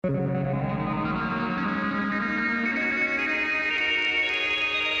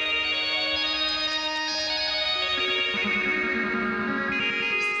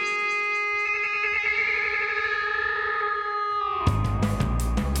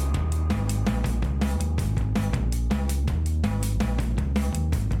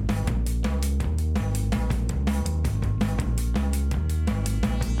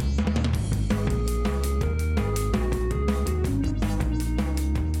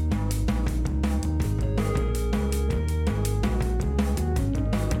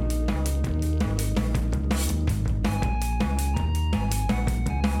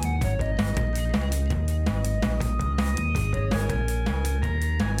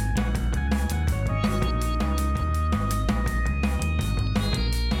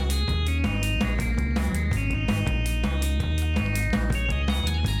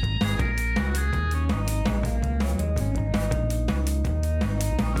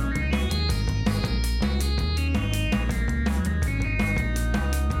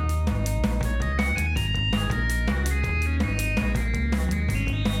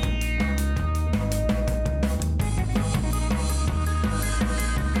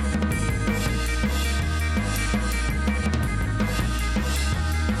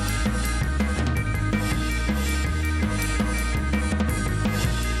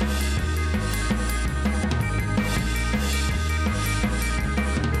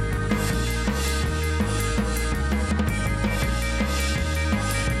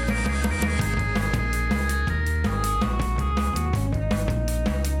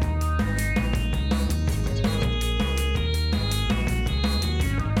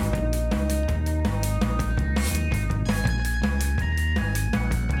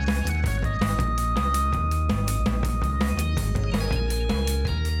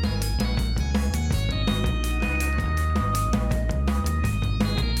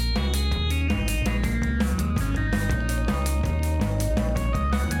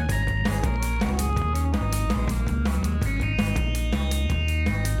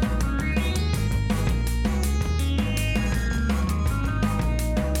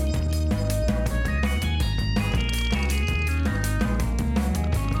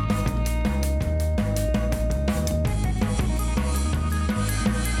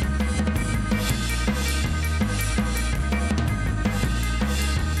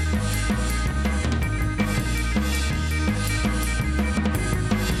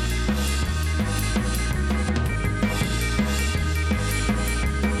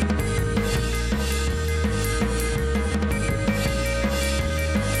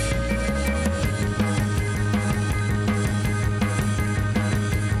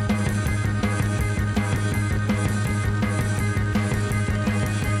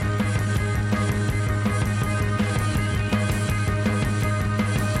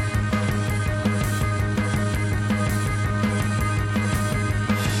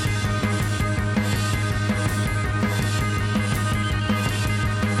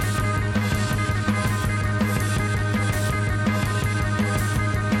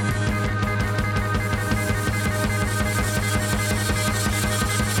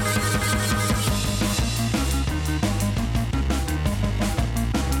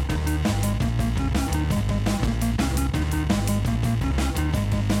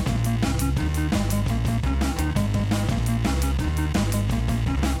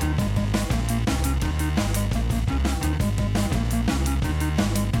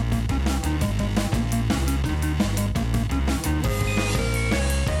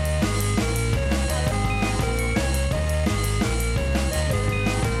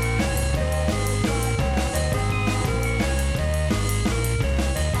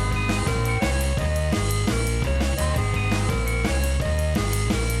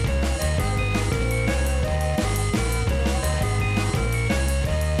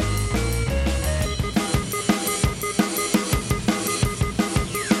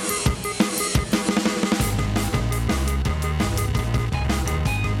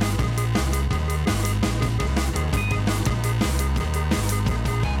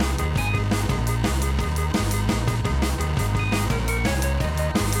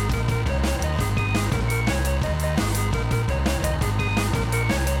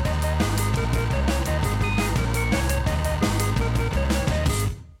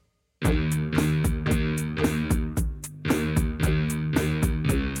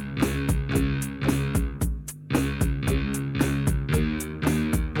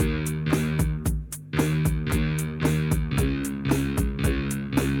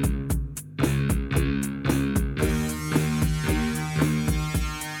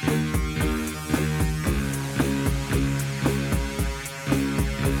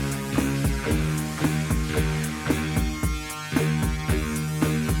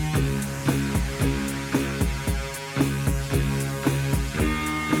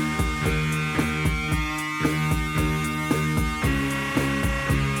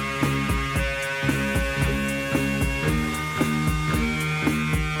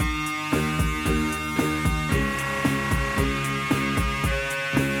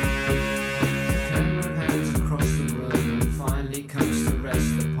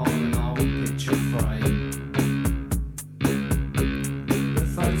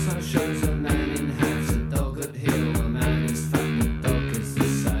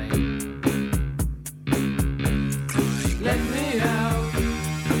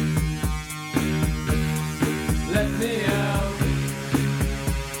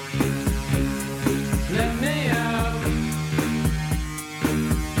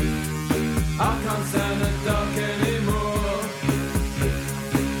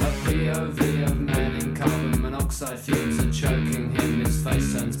Monoxide fumes are choking him, his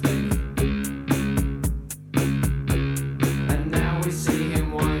face turns big. And now we see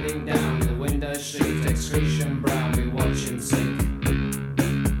him winding down, the window streaked excretion brown, we watch him sink.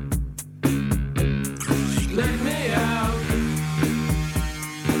 Let me out.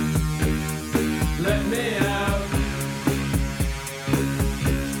 Let me out.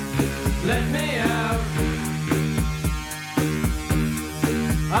 Let me out.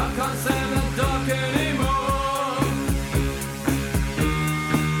 I can't stand the dark anymore.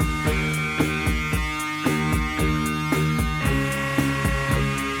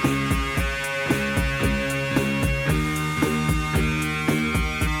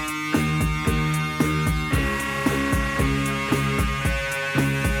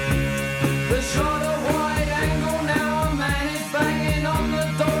 The shorter wide angle now, a man is banging on the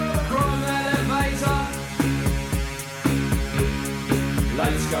door of a crime elevator.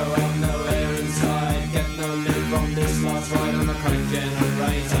 Lights go up, no air inside. Get no loot from this last ride on the crank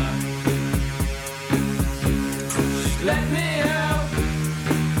generator. Let me out.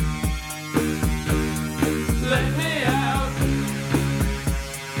 Let me out.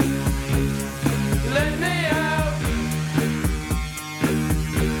 Let me out.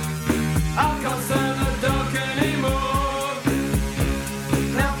 I can't stand the dark anymore.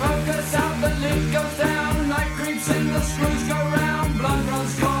 Now focus out, the lid goes down. Light creeps in, the screws go round. Blood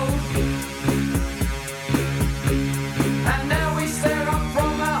runs cold.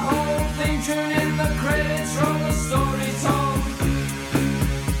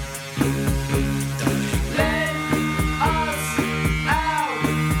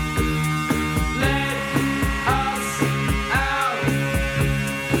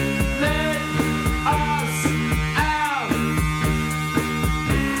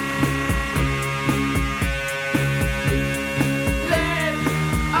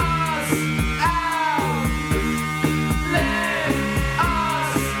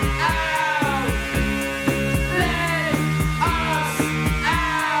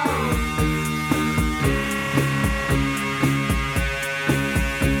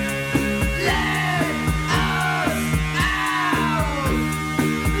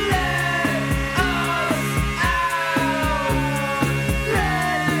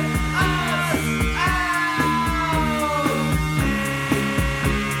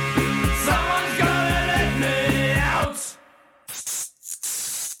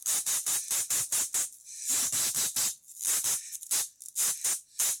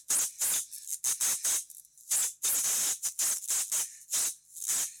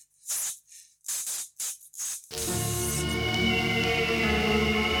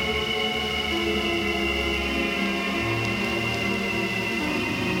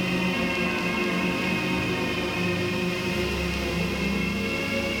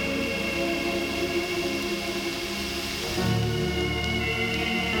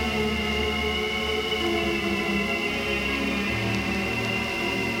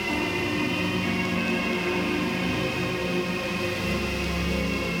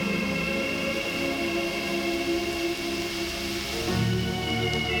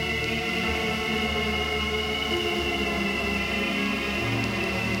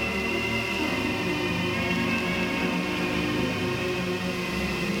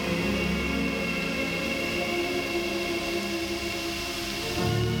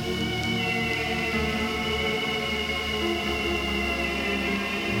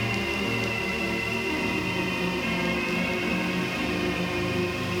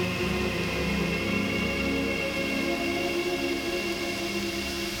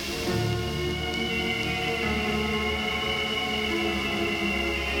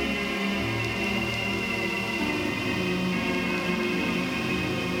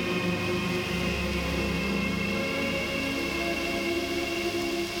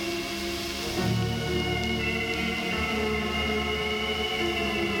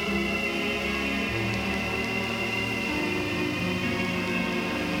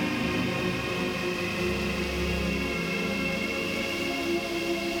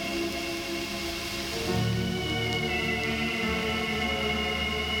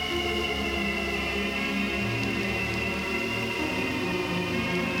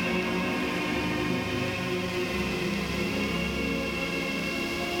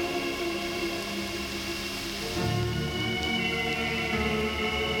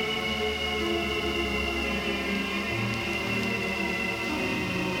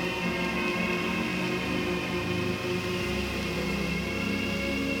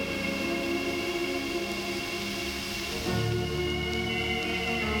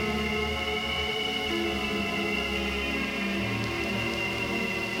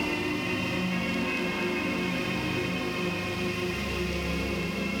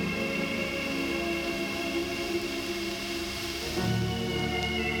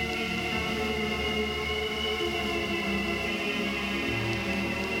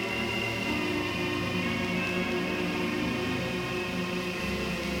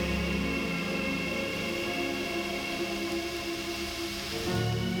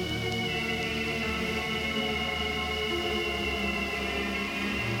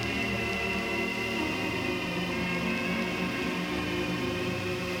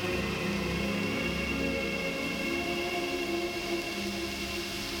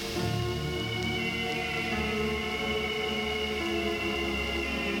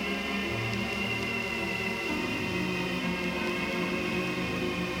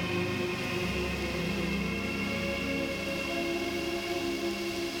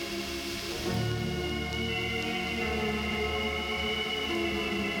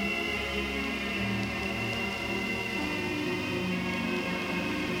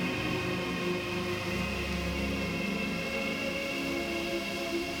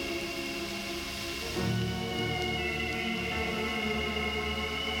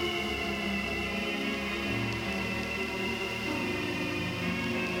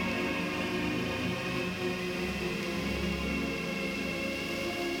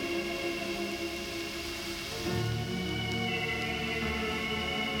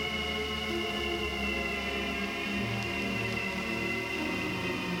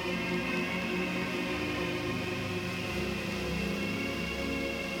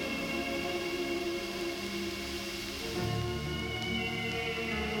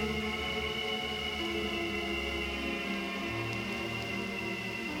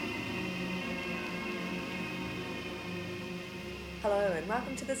 Hello and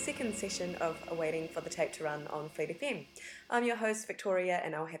welcome to the second session of Waiting for the Tape to Run on Fleet FM. I'm your host Victoria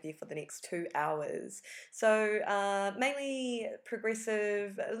and I'll have you for the next 2 hours. So mainly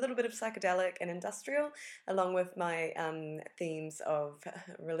progressive, a little bit of psychedelic and industrial, along with my themes of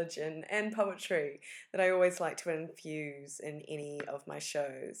religion and poetry that I always like to infuse in any of my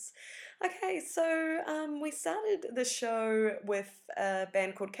shows. Okay, so we started the show with a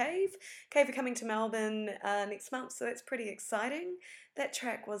band called Cave. Cave are coming to Melbourne next month, so that's pretty exciting. That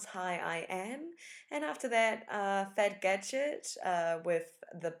track was Hi I Am, and after that Fat Gadget with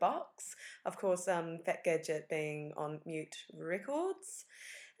The Box, of course Fat Gadget being on Mute Records,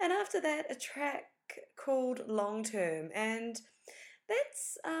 and after that a track called Long Term, and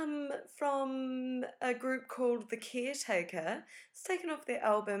that's from a group called The Caretaker. It's taken off their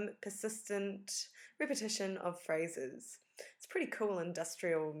album Persistent Repetition of Phrases. It's pretty cool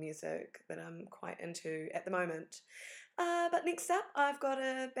industrial music that I'm quite into at the moment. But next up, I've got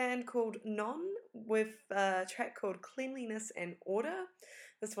a band called Non with a track called Cleanliness and Order.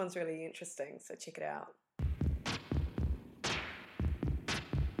 This one's really interesting, so check it out.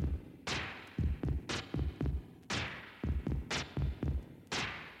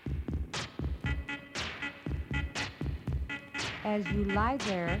 As you lie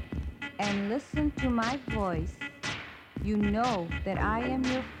there and listen to my voice, you know that I am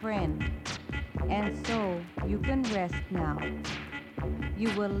your friend, and so you can rest now. You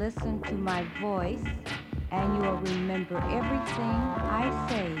will listen to my voice and you will remember everything I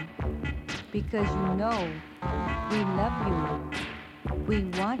say, because you know we love you, we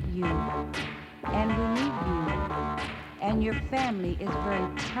want you, and we need you, and your family is very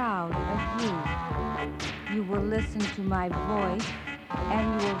proud of you. You will listen to my voice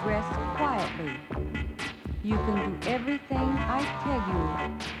and you will rest quietly. You can do everything I tell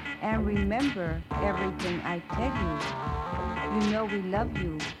you and remember everything I tell you. You know we love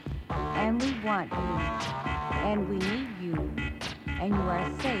you and we want you and we need you and you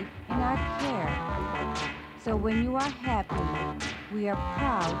are safe in our care. So when you are happy, we are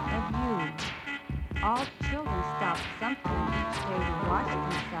proud of you. All children stop sometime each day to wash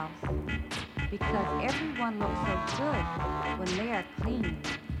themselves, because everyone looks so good when they are clean.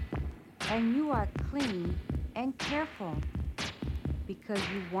 And you are clean and careful because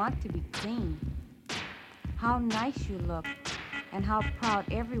you want to be clean. How nice you look and how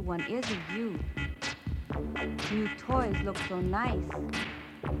proud everyone is of you. New toys look so nice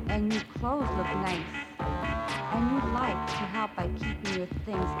and new clothes look nice. And you like to help by keeping your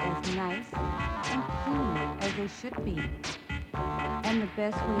things as nice and clean as they should be. And the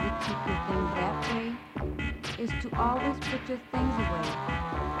best way to keep your things that way is to always put your things away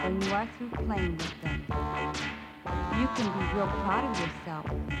when you are through playing with them. You can be real proud of yourself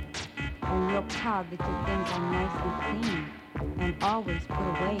and real proud that your things are nice and clean and always put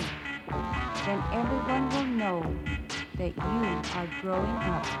away. Then everyone will know that you are growing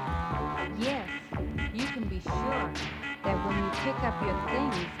up. Yes, you can be sure that when you pick up your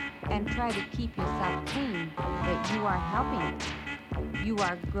things and try to keep yourself clean, that you are helping. You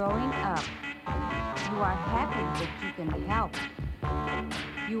are growing up. You are happy that you can help.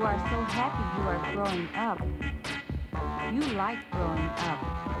 You are so happy you are growing up. You like growing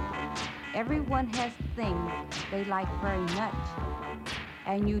up. Everyone has things they like very much,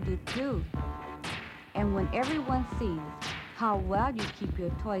 and you do too. And when everyone sees how well you keep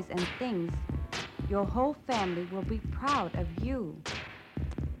your toys and things, your whole family will be proud of you.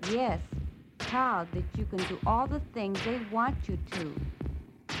 Yes, proud that you can do all the things they want you to.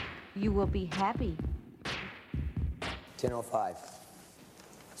 You will be happy. 10:05.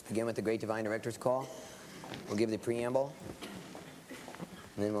 Let's begin with the Great Divine Director's Call. We'll give the preamble,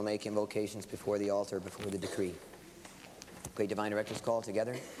 and then we'll make invocations before the altar, before the decree. Great Divine Director's Call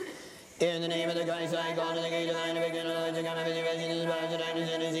together. In the name of the Christ, I call to the Great Divine Director, Lord, to come and visit residence, but to die to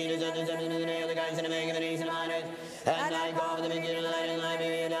sin and see to set in the name of the Christ and to make the nation of honors. And I call for the victory of the light in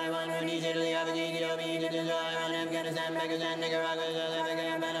Liberia, Taiwan, from Niger to the Aberdeen, Ethiopia, to Iran, Afghanistan, Pakistan, Nicaragua, South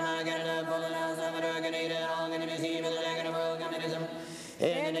Africa, Panama, Canada, Poland, El Salvador, Canada, and all going to receive the second of world communism.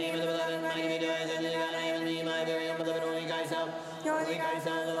 In the name of the beloved, mighty rejoice, and the God, I am me, my very own beloved, Holy Christ, Holy Christ,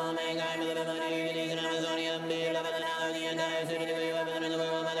 of all mankind, beloved, my Unities, and Amazonia, beloved, and now the entire city, the great weapon, and the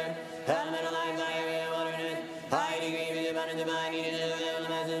world mother, elemental life, my area, water, and high degree, with the abundance of my needed, and the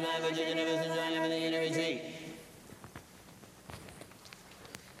masses, my virgin, and everything, I am in the inner retreat.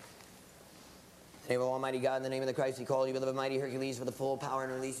 In the name of Almighty God, in the name of the Christ, we call you, beloved mighty Hercules, for the full power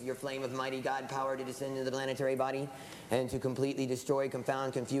and release of your flame of mighty God power to descend into the planetary body and to completely destroy,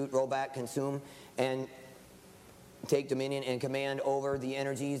 confound, confute, roll back, consume, and take dominion and command over the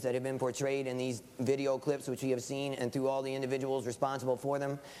energies that have been portrayed in these video clips which we have seen, and through all the individuals responsible for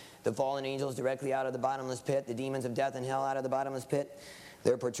them. The fallen angels directly out of the bottomless pit, the demons of death and hell out of the bottomless pit,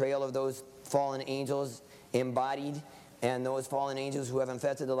 their portrayal of those fallen angels embodied, and those fallen angels who have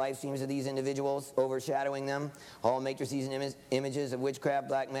infested the life streams of these individuals, overshadowing them, all matrices and images of witchcraft,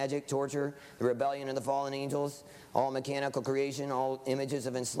 black magic, torture, the rebellion of the fallen angels, all mechanical creation, all images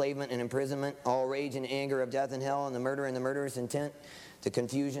of enslavement and imprisonment, all rage and anger of death and hell, and the murder and the murderous intent, the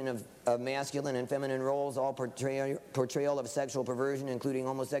confusion of masculine and feminine roles, all portrayal of sexual perversion, including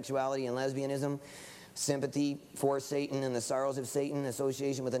homosexuality and lesbianism, sympathy for Satan and the sorrows of Satan,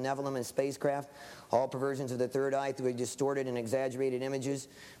 association with the Nephilim and spacecraft, all perversions of the third eye through distorted and exaggerated images,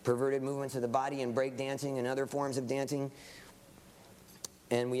 perverted movements of the body and break dancing and other forms of dancing.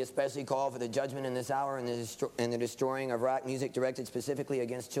 And we especially call for the judgment in this hour and the destroying of rock music directed specifically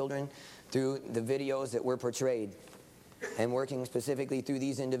against children through the videos that were portrayed. And working specifically through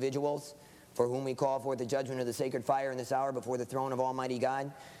these individuals for whom we call forth the judgment of the sacred fire in this hour before the throne of Almighty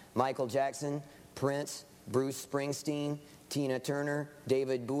God: Michael Jackson, Prince, Bruce Springsteen, Tina Turner,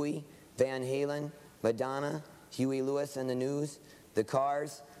 David Bowie, Van Halen, Madonna, Huey Lewis and the News, The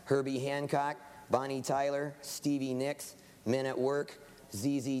Cars, Herbie Hancock, Bonnie Tyler, Stevie Nicks, Men at Work,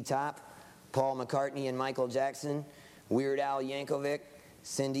 ZZ Top, Paul McCartney and Michael Jackson, Weird Al Yankovic,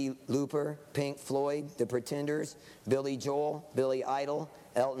 Cyndi Lauper, Pink Floyd, The Pretenders, Billy Joel, Billy Idol,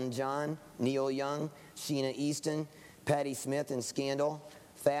 Elton John, Neil Young, Sheena Easton, Patti Smith and Scandal,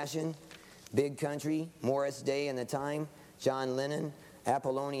 Fashion, Big Country, Morris Day and the Time, John Lennon,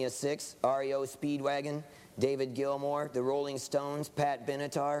 Apollonia 6, REO Speedwagon, David Gilmour, The Rolling Stones, Pat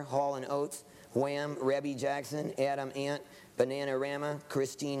Benatar, Hall & Oates, Wham, Rebby Jackson, Adam Ant, Bananarama,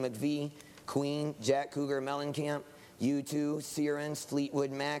 Christine McVie, Queen, Jack Cougar Mellencamp, U2, Sirens,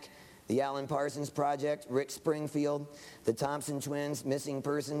 Fleetwood Mac, the Alan Parsons Project, Rick Springfield, the Thompson Twins, Missing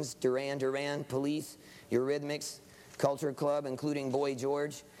Persons, Duran Duran, Police, Eurythmics, Culture Club, including Boy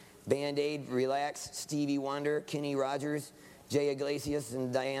George, Band-Aid, Relax, Stevie Wonder, Kenny Rogers, Jay Iglesias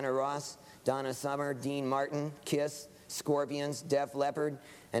and Diana Ross, Donna Summer, Dean Martin, Kiss, Scorpions, Def Leppard,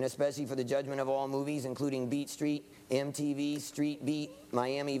 and especially for the judgment of all movies, including Beat Street, MTV, Street Beat,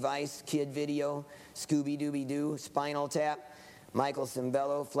 Miami Vice, Kid Video, Scooby-Dooby-Doo, Spinal Tap, Michael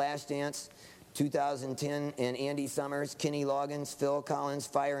Cimbello, Flashdance, 2010, and Andy Summers, Kenny Loggins, Phil Collins,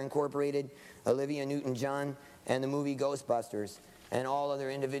 Fire Incorporated, Olivia Newton-John, and the movie Ghostbusters, and all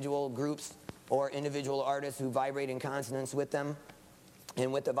other individual groups or individual artists who vibrate in consonance with them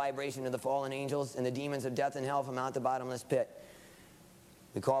and with the vibration of the fallen angels and the demons of death and hell from out the bottomless pit.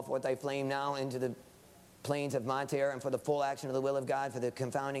 We call forth thy flame now into the plains of Monterre, and for the full action of the will of God, for the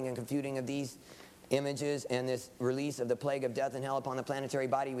confounding and confuting of these images and this release of the plague of death and hell upon the planetary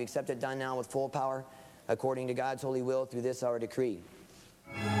body, we accept it done now with full power according to God's holy will through this our decree.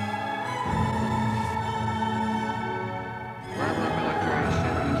 Wherever a military is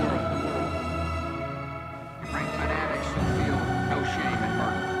sent in the world, rank fanatics who feel no shame in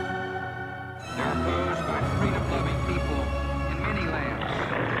murder. They're opposed by freedom-loving people in many lands.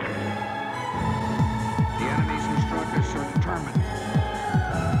 The enemies who struck us are determined.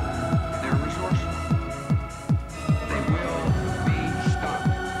 They're resourceful. They will be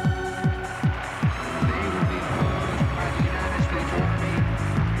stopped. They will be opposed by the United States Army,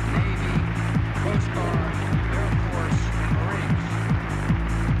 the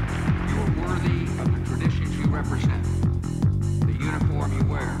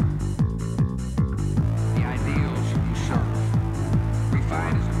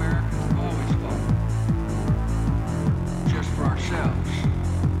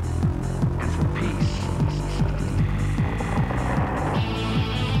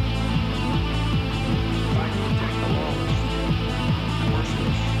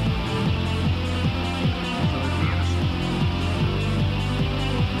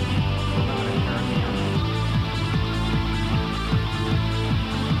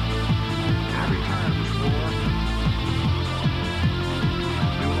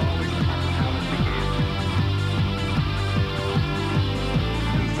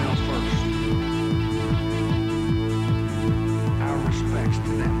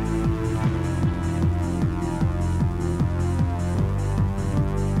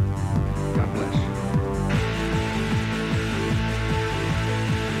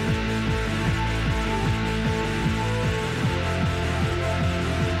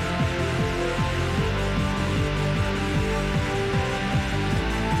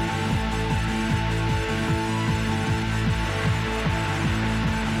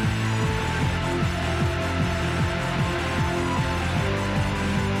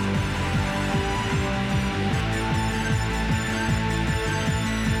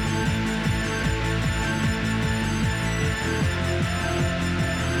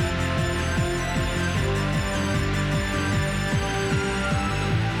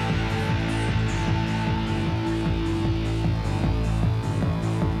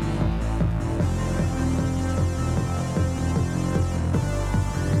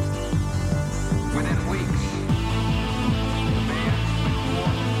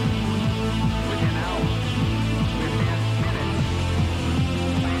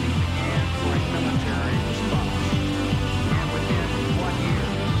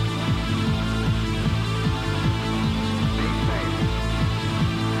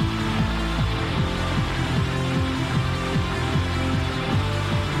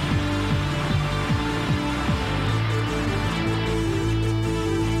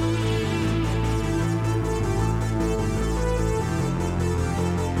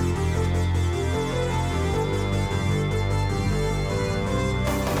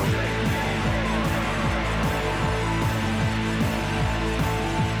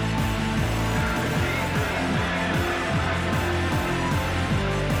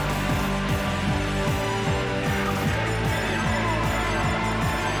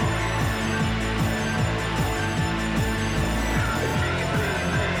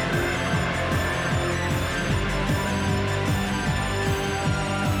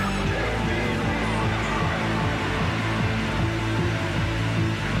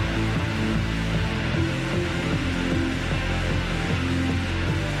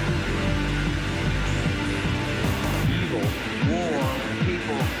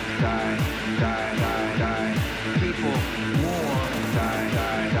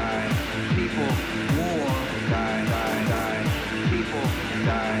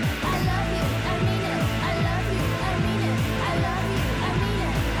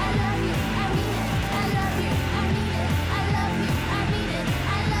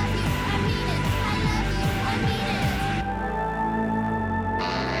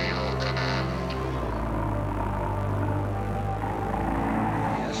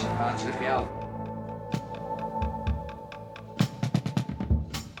Prinzipiell.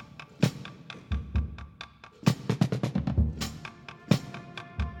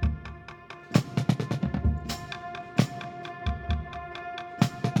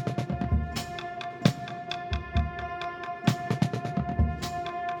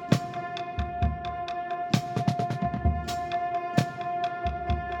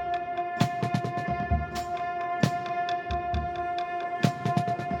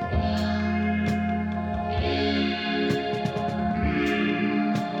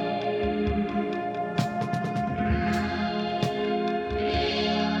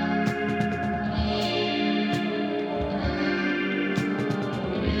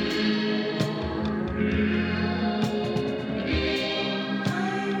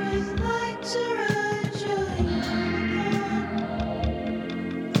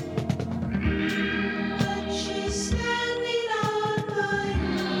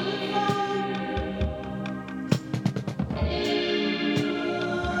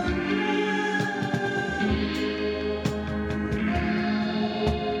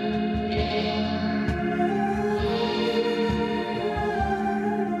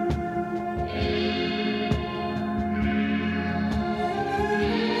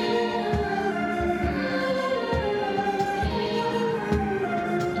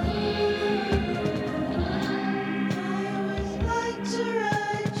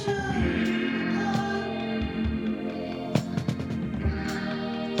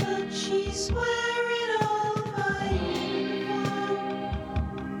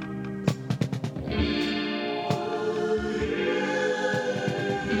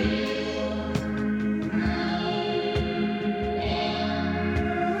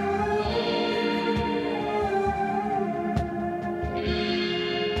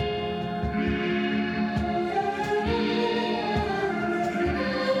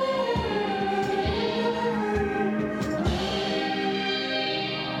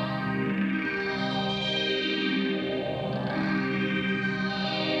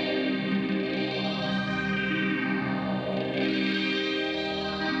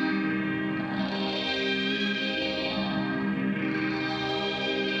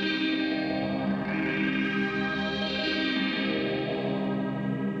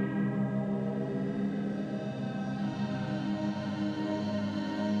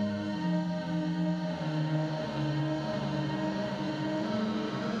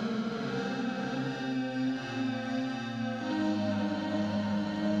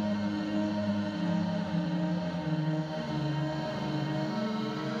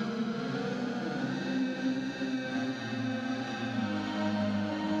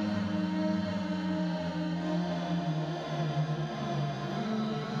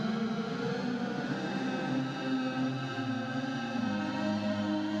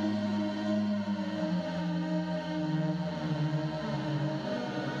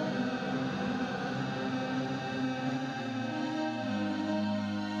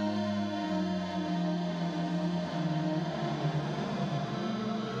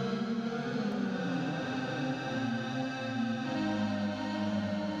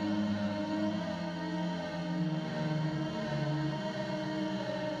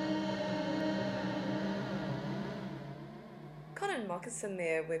 Conan Moccasin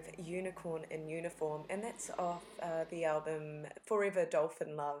there with Unicorn in Uniform, and that's off the album Forever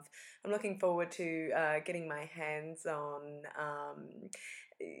Dolphin Love. I'm looking forward to getting my hands on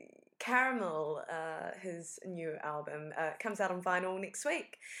Caramel, his new album. Comes out on vinyl next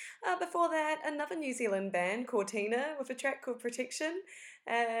week. Before that, another New Zealand band, Cortina, with a track called Protection.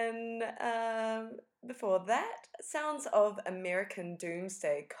 And before that, sounds of American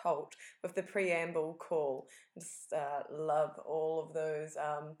Doomsday Cult with the preamble Call. Just love all of those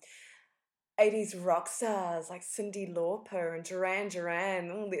 80s rock stars like Cyndi Lauper and Duran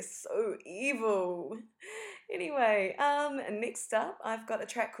Duran. Oh, they're so evil. Anyway, next up, I've got a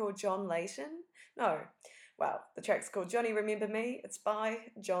track called John Layton. The track's called Johnny Remember Me. It's by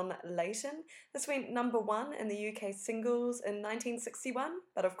John Layton. This went #1 in the UK singles in 1961,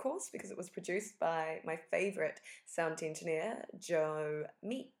 but of course, because it was produced by my favourite sound engineer, Joe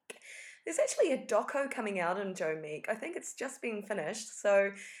Meek. There's actually a doco coming out on Joe Meek. I think it's just been finished,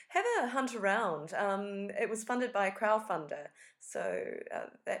 so have a hunt around. It was funded by a crowdfunder, so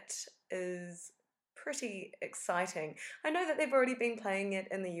that is pretty exciting. I know that they've already been playing it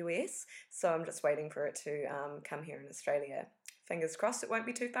in the US, so I'm just waiting for it to come here in Australia. Fingers crossed it won't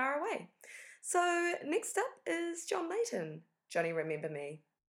be too far away. So next up is John Layton, Johnny Remember Me.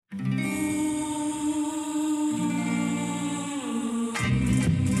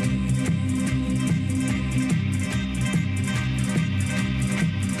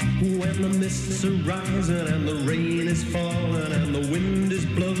 When the mists are rising and the rain is falling and the wind is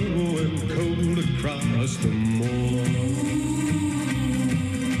blowing cold across the moor,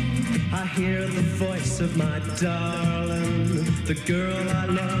 I hear the voice of my darling, the girl I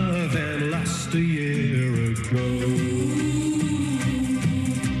love and lost a year ago.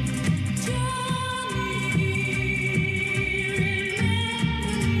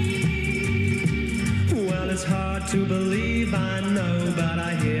 It's hard to believe, I know, but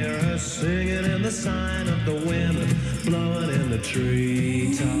I hear her singing in the sign of the wind, blowing in the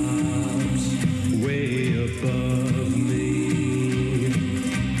treetops, way above me.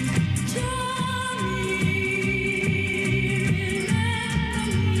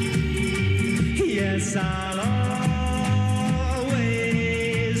 Yes, I'll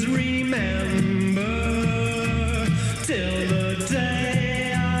always remember till the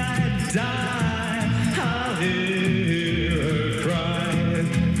day I die.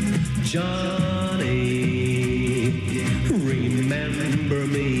 Johnny, remember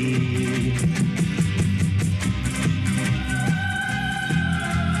me.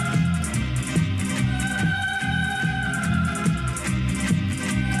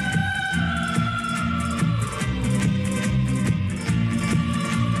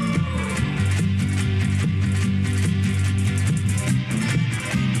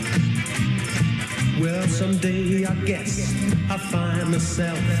 Well, someday I guess I'll find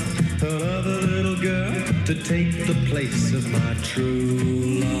myself another little girl to take the place of my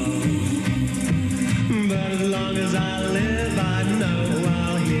true love. But as long as I live, I know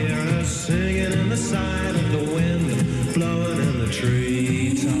I'll hear her singing in the sign of the wind, blowing in the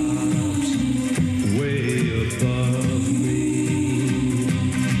treetops, way above me.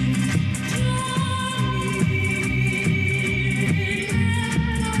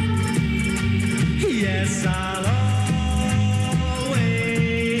 Yes, I'll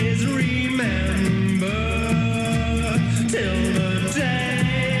always remember till the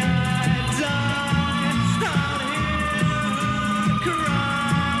day I die. I'll hear her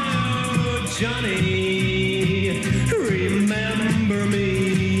cry, oh, Johnny, remember me.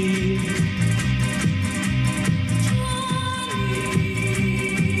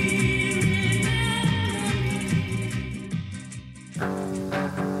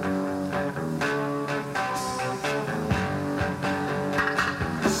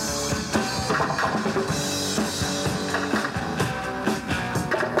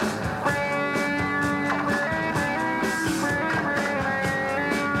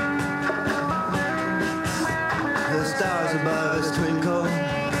 The stars above us twinkle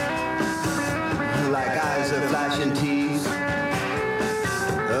like eyes of flashing teeth.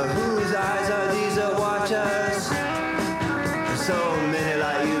 Whose eyes are these that watch us? So many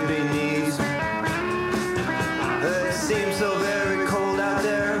like you beneath. It seems so very cold out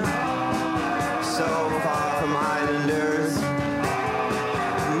there, so far from island earth.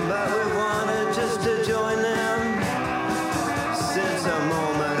 But we wanted just to join them since the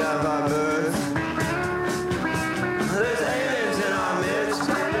moment of our birth. There's aliens in our midst.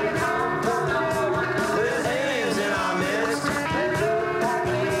 There's aliens in our midst.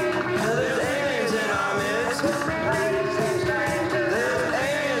 There's aliens in our midst. There's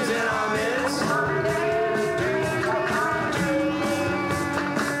aliens in our midst.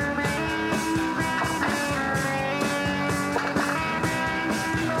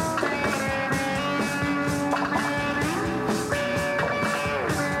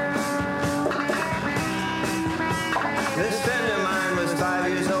 This friend of mine was 5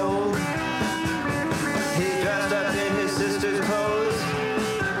 years old. He dressed up in his sister's clothes,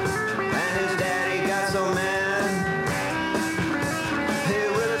 and his daddy got so mad. He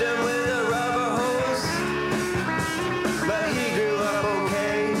whipped him with a rubber hose, but he grew up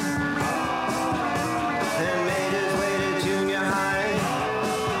okay and made his way to junior high.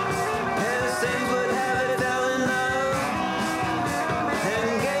 And things would have it, fell in love and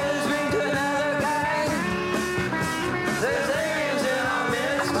gave his ring to another guy. There's aliens in our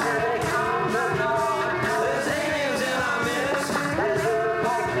midst.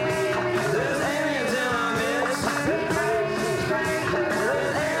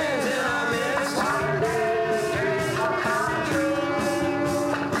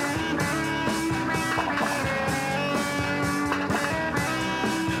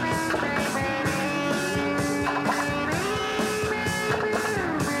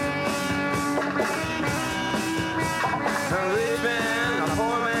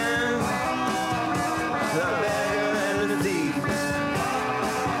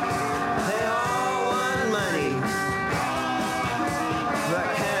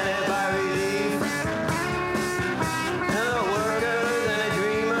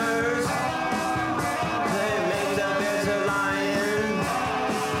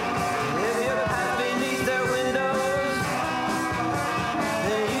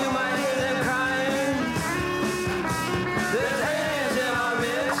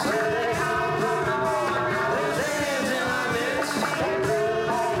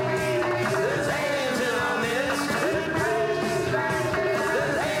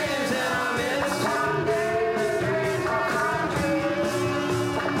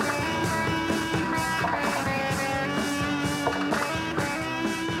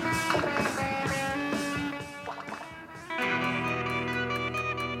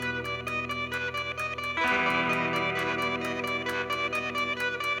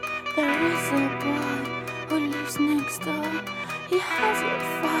 There is a boy who lives next door. He has a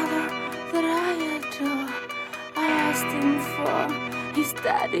father that I adore. I asked him for his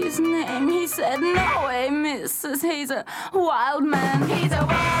daddy's name. He said, no way, missus, he's a wild man. He's a wild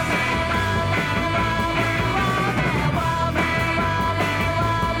man.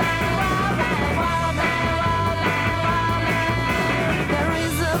 There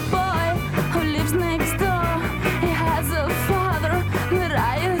is a boy who lives next door. He has a father that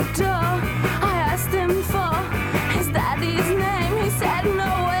I adore. I asked him for his daddy's name. He said,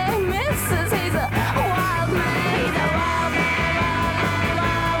 no way, missus, he's a wild man. He's a wild man.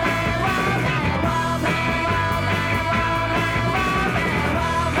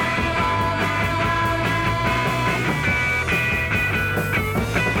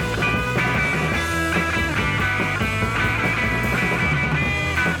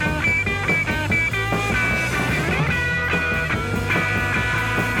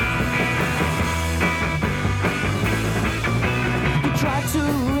 Tried to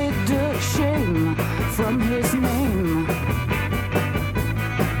rid the shame from his name,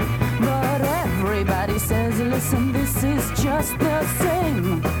 but everybody says, listen, this is just the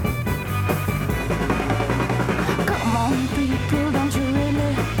same. Come on, people, don't you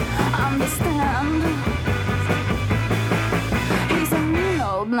really understand? He's a mean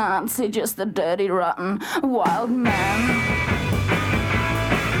old Nazi, just a dirty, rotten, wild man.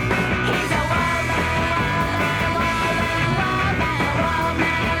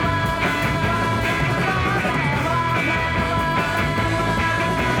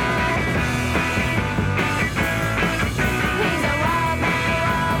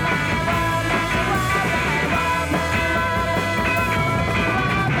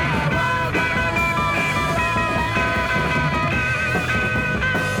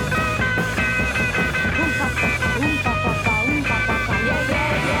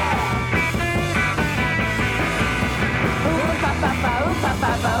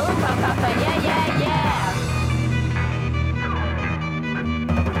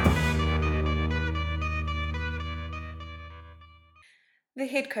 The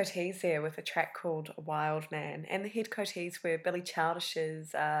Headcoatees there with a track called Wild Man, and the Headcoatees were Billy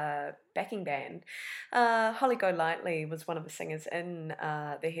Childish's backing band. Holly Golightly was one of the singers in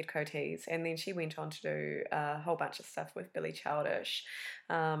the Headcoatees, and then she went on to do a whole bunch of stuff with Billy Childish.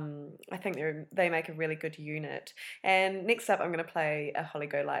 I think they make a really good unit. And next up, I'm going to play a Holly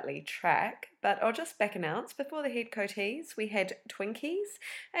Golightly track, but I'll just back announce, before the Headcoatees, we had Twinkies,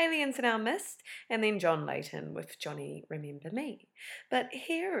 Aliens in Our Mist, and then John Layton with Johnny Remember Me. But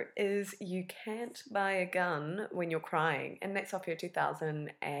here is You Can't Buy a Gun When You're Crying, and that's off your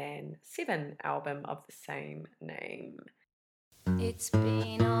 2007 album of the same name. It's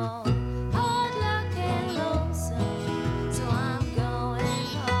been all hard luck and lonesome, so I'm going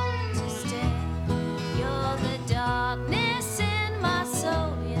home to stay. You're the darkness in my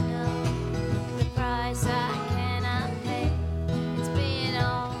soul, you know, the price I cannot pay. It's been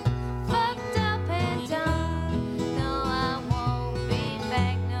all fucked up and done, no, I won't be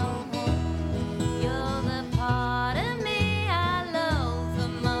back no more. You're the part of me I love the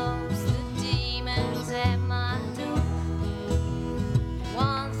most, the demons at my door.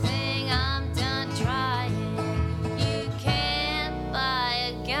 One thing I'm done trying, you can't buy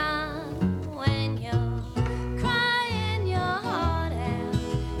a gun when you're crying your heart out,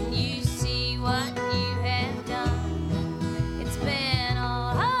 and you see what you have done. It's been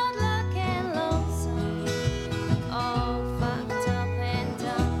all hard luck and lonesome, all fucked up and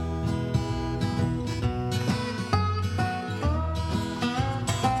done.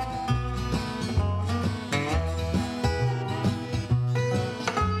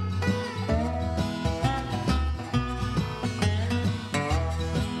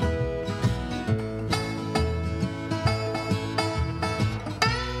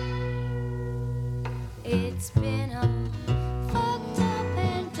 It's been all fucked up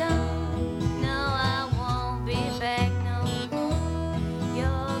and done. No, I won't be back no more.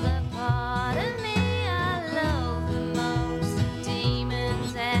 You're the part of me I love the most, the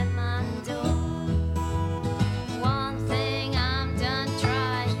demons at my door. One thing I'm done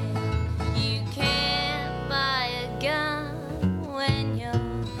trying, you can't buy a gun when you're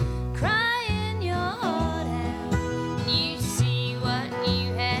crying your heart out, and you see what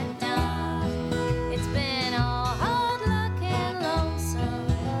you have done. It's been all hard luck and lonesome,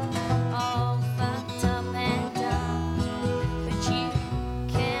 all fucked up and done. But you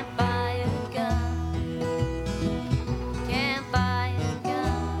can't buy a gun, can't buy a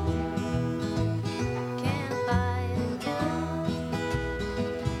gun, can't buy a gun,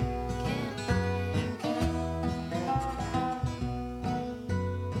 can't buy a gun.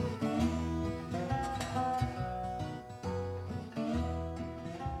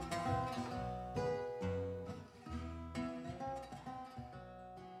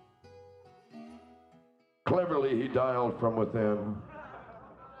 Cleverly, he dialed from within.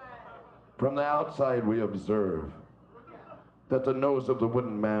 From the outside, we observe that the nose of the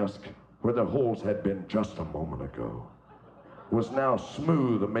wooden mask, where the holes had been just a moment ago, was now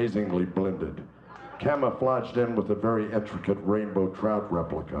smooth, amazingly blended, camouflaged in with a very intricate rainbow trout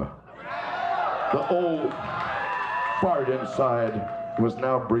replica. The old fart inside was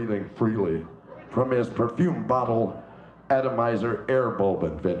now breathing freely from his perfume bottle atomizer air bulb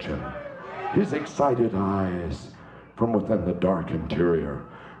invention. His excited eyes from within the dark interior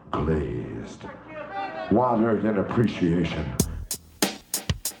glazed, watered in appreciation.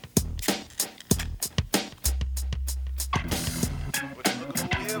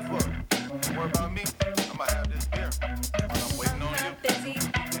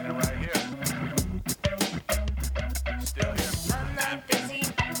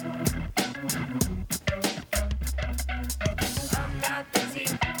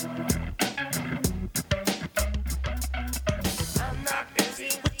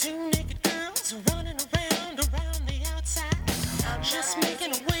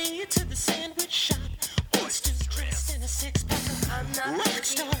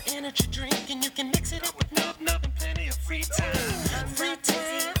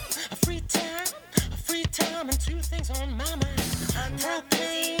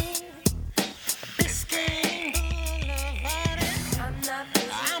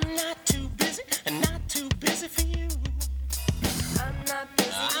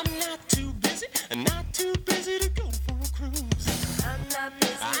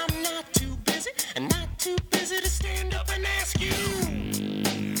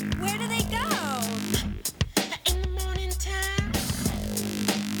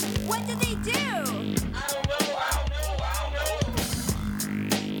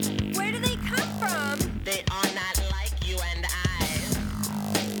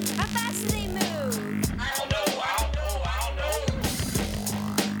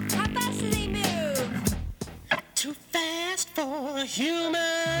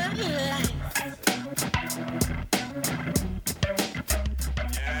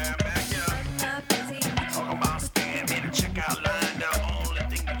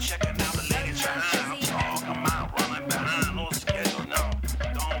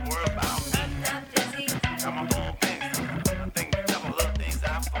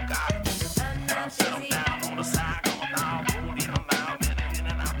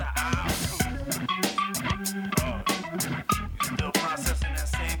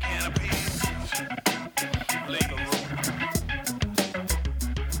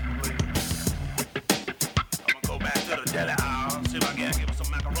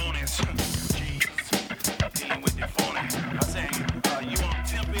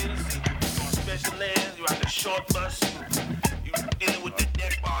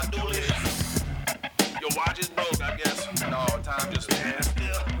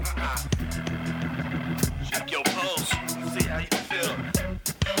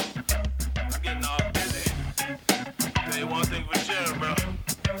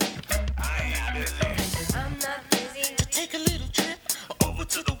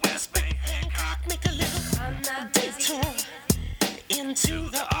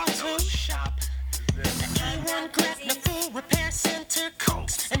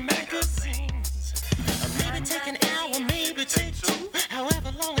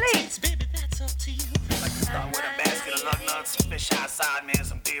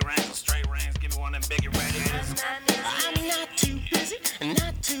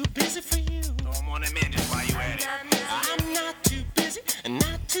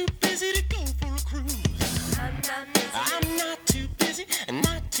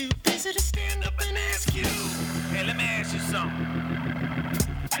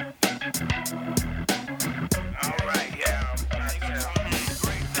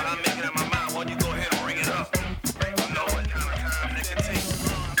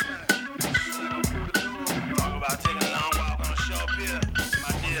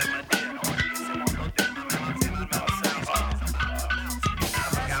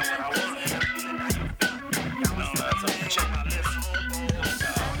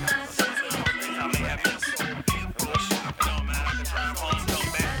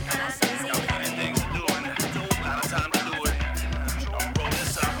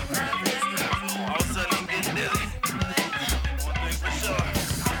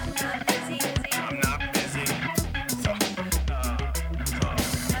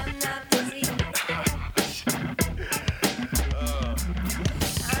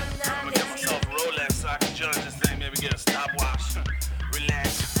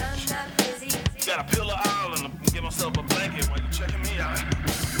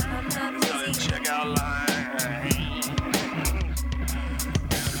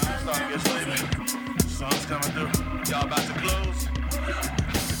 starting to get sleepy. Sun's coming through. Y'all about to close?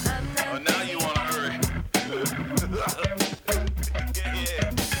 Oh, now you want to hurry.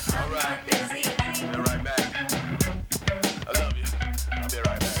 Yeah. All right. Be right back. I love you. I'll be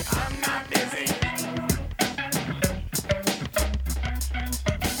right back. I'm not busy.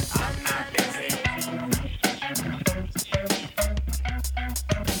 I'm not busy.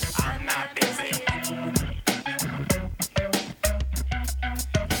 I'm not busy. I'm not busy.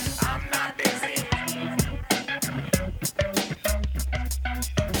 I'm not busy.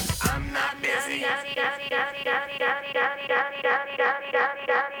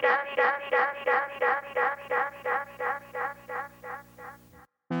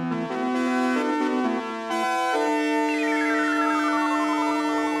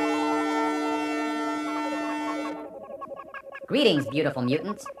 Greetings, beautiful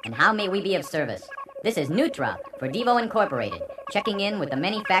mutants, and how may we be of service? This is Nutra for Devo Incorporated, checking in with the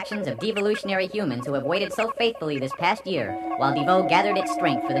many factions of devolutionary humans who have waited so faithfully this past year while Devo gathered its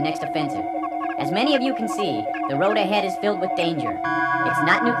strength for the next offensive. As many of you can see, the road ahead is filled with danger. It's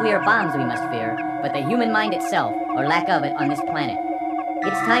not nuclear bombs we must fear, but the human mind itself, or lack of it, on this planet.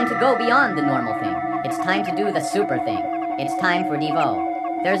 It's time to go beyond the normal thing. It's time to do the super thing. It's time for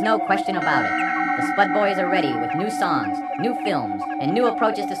Devo. There's no question about it. The Spud Boys are ready with new songs, new films, and new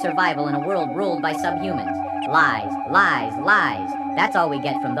approaches to survival in a world ruled by subhumans. Lies, lies, lies. That's all we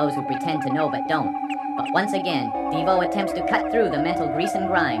get from those who pretend to know but don't. But once again, Devo attempts to cut through the mental grease and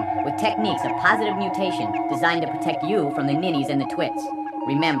grime with techniques of positive mutation designed to protect you from the ninnies and the twits.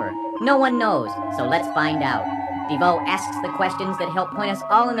 Remember, no one knows, so let's find out. Devo asks the questions that help point us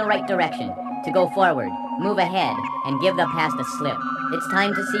all in the right direction, to go forward, move ahead, and give the past a slip. It's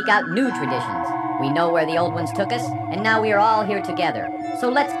time to seek out new traditions. We know where the old ones took us, and now we are all here together. So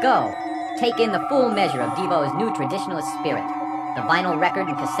let's go. Take in the full measure of Devo's new traditionalist spirit. The vinyl record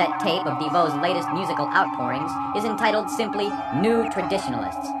and cassette tape of Devo's latest musical outpourings is entitled simply New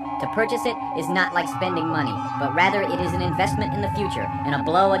Traditionalists. To purchase it is not like spending money, but rather it is an investment in the future and a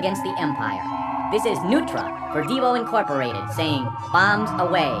blow against the empire. This is Nutra for Devo Incorporated, saying, bombs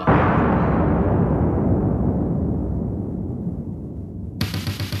away.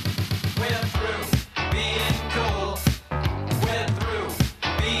 We're through being cool. We're through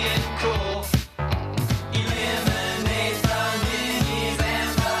being cool. Eliminate the ninnies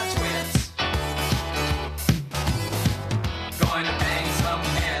and the twits. Going to bang some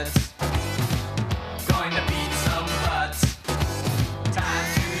heads. Going to beat some butts. Time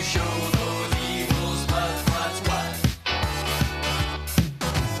to show those evils what's what.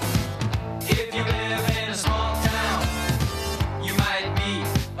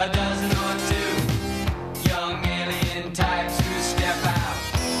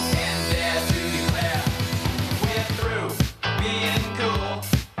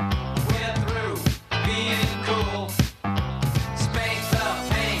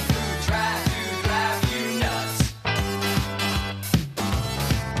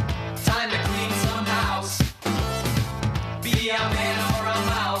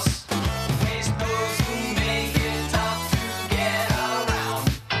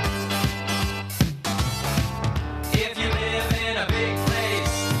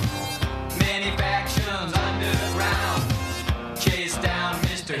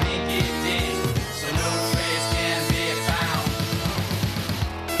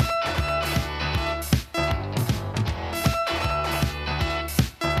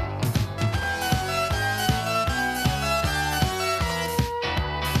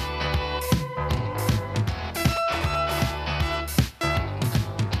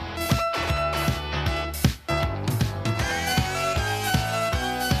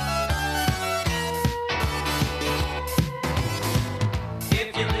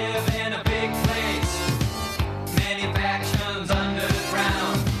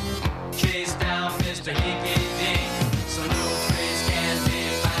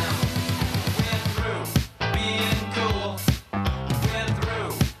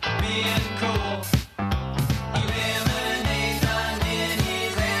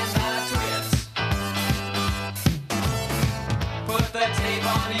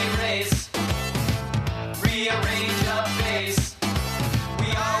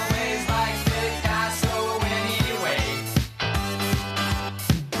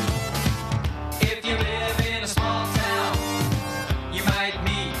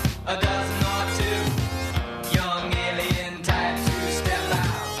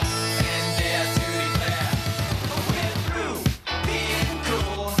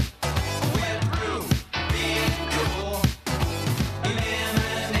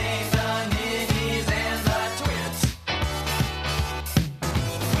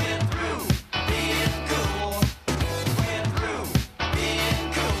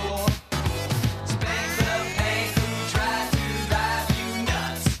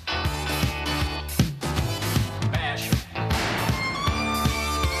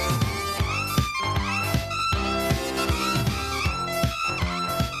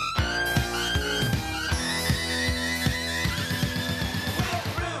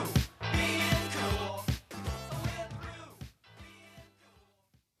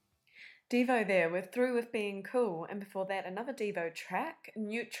 Devo there, we're through with Being Cool, and before that another Devo track,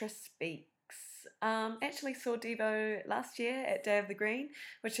 Nutra Speaks. Actually saw Devo last year at Day of the Green,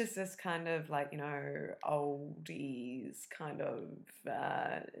 which is this kind of like, you know, oldies kind of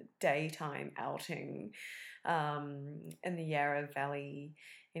daytime outing in the Yarra Valley.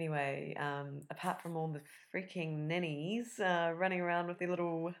 Anyway, apart from all the freaking ninnies running around with their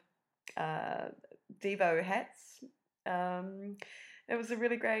little Devo hats, it was a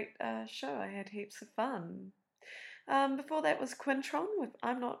really great show. I had heaps of fun. Before that was Quintron with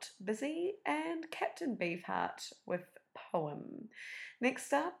I'm Not Busy and Captain Beefheart with Poem.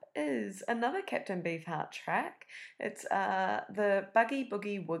 Next up is another Captain Beefheart track. It's the Buggy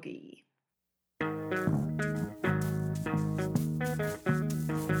Boogie Woogie.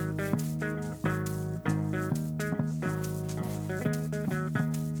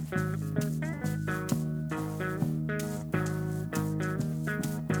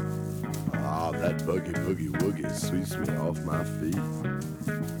 That boogie boogie woogie sweeps me off my feet.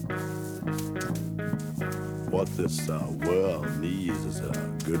 What this world needs is a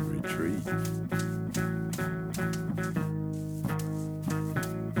good retreat.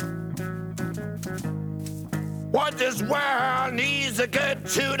 What this world needs a good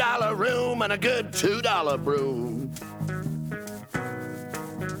 $2 room and a good $2 broom.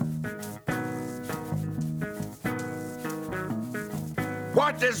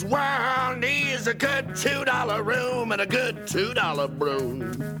 What this world needs a good $2 room and a good $2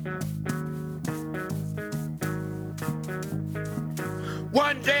 broom.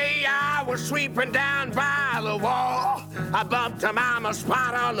 One day I was sweeping down by the wall. I bumped a mama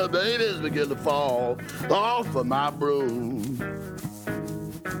spot on the babies begin to fall off of my broom.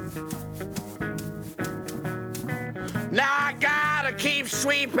 Now I gotta keep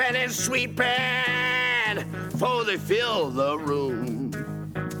sweeping and sweeping before they fill the room.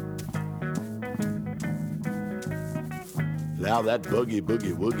 Now that boogie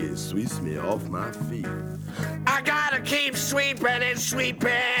boogie woogie sweeps me off my feet. I gotta keep sweeping and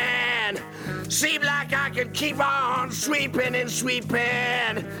sweeping. Seem like I can keep on sweeping and sweeping,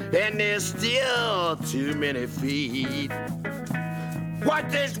 and there's still too many feet. What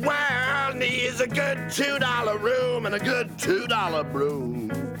this world needs a good $2 room and a good $2 broom.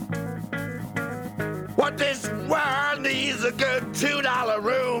 What this world needs a good $2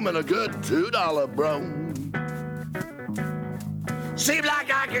 room and a good $2 broom. Seems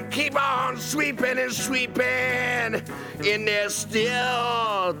like I can keep on sweeping and sweeping, and there's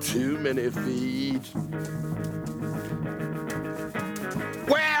still too many feet.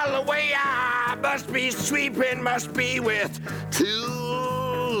 Well, the way I must be sweeping must be with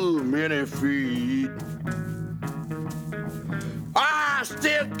too many feet. I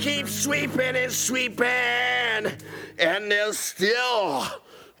still keep sweeping and sweeping, and there's still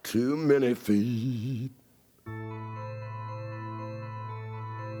too many feet.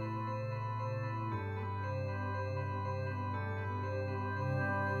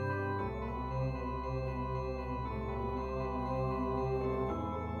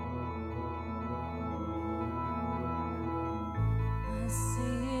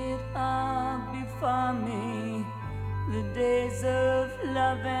 For me, the days of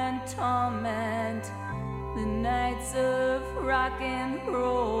love and torment, the nights of rock and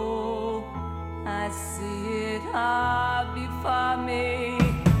roll. I see it all before me.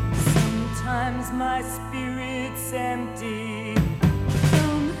 Sometimes my spirit's empty,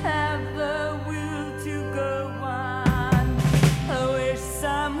 don't have the will to go on. I wish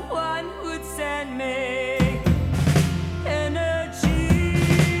someone would send me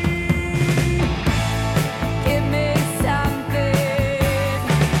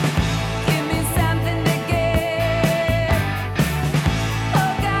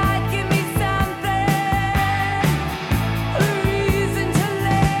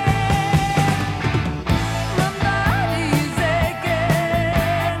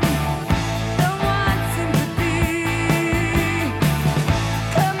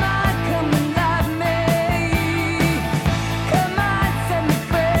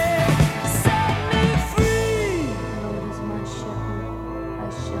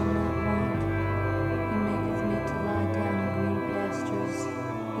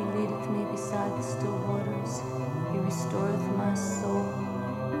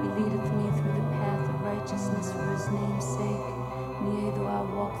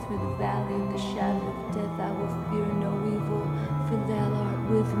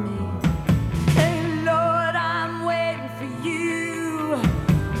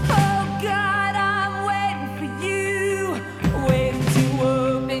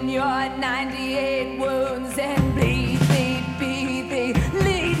lead me,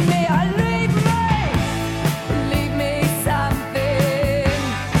 lead me.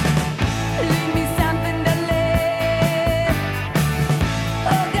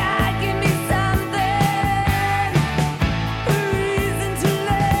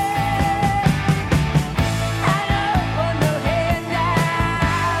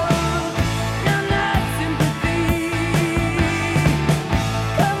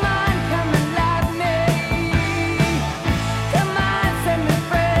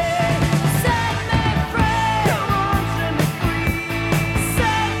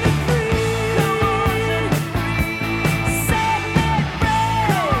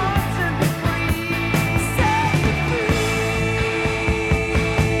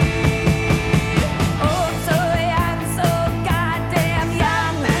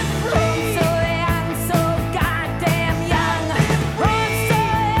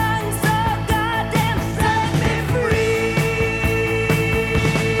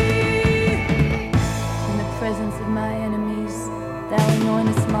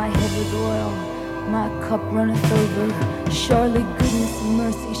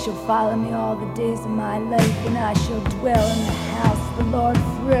 follow me all the days of my life, and I shall dwell in the house of the Lord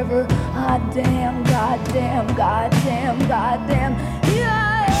forever. Ah, damn, goddamn, goddamn, goddamn,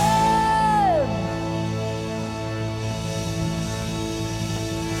 yeah!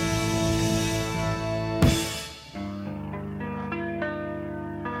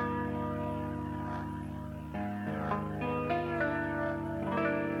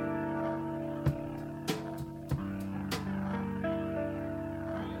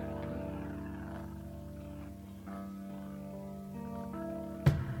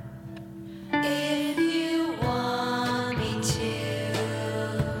 If you want me to,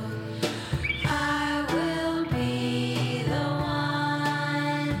 I will be the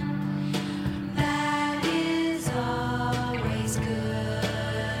one that is always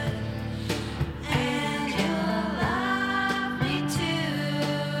good, and you'll love me too,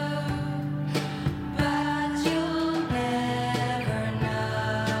 but you'll never know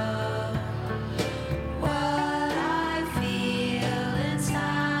what I feel inside,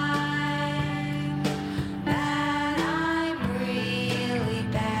 that I'm really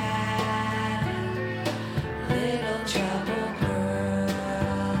bad, little trouble girl.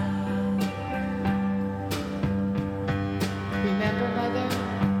 Remember, Mother?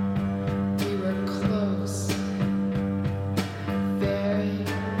 We were close. Very,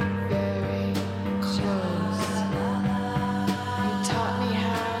 very close. You taught me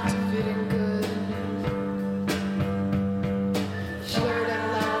how to fit in good. Flirt and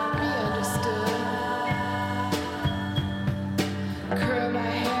laugh, we understood. Curl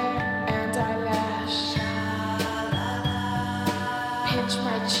my hair and eyelash. Pinch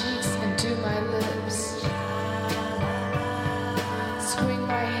my cheeks and do my lips. Swing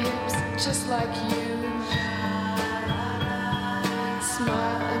my hips just like you.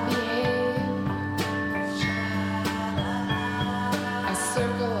 Smile and behave. A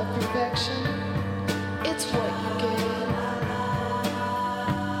circle of perfection. It's what you gave.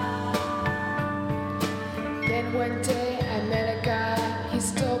 Then one day I met a guy. He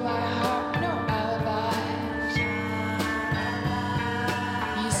stole my heart, no alibi.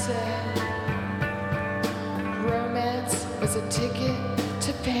 You said romance was a ticket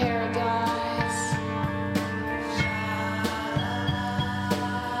to paradise.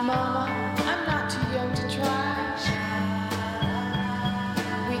 Mama, I'm not too young to try.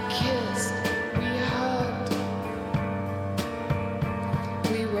 We kissed, we hugged.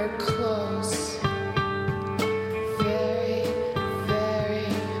 We were close. Very, very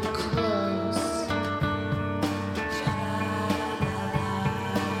close.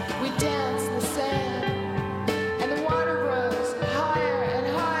 We danced in the sand, and the water rose higher and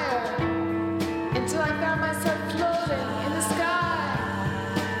higher until I found myself floating in the sky.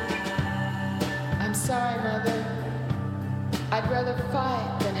 I'm sorry, Mother. I'd rather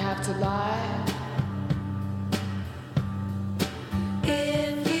fight than have to lie.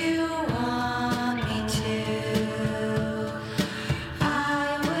 If you want me to, I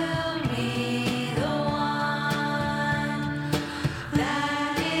will be the one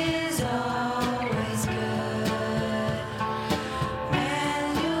that is always good, and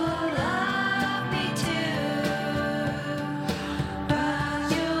you'll love me too, but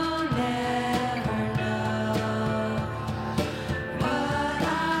you'll never know what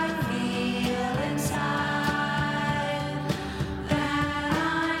I feel inside, that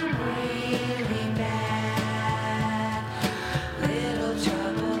I'm really bad, little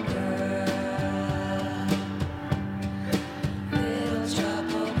trouble girl, little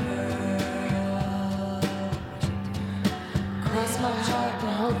trouble girl. Cross my heart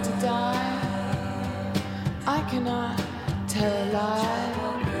and hope to die. I cannot tell a lie.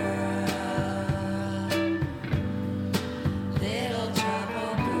 Little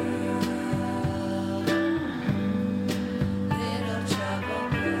trouble girl, little trouble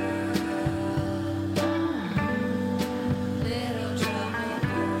girl, little trouble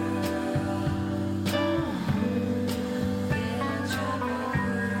girl, little trouble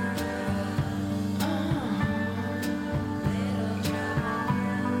girl.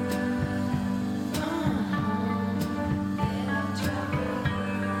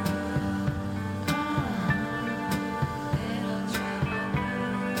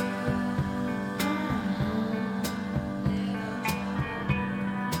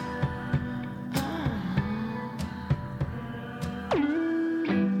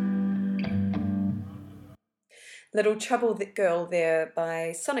 Little Trouble Girl there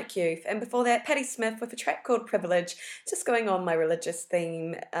by Sonic Youth, and before that Patti Smith with a track called Privilege, just going on my religious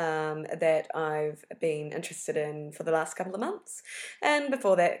theme that I've been interested in for the last couple of months, and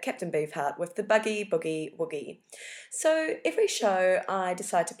before that Captain Beefheart with the Buggy Boogie Woogie. So every show I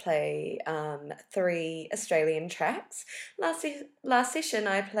decide to play 3 Australian tracks. Last session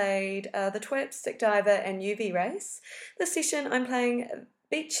I played The Twerp, Stick Diver and UV Race. This session I'm playing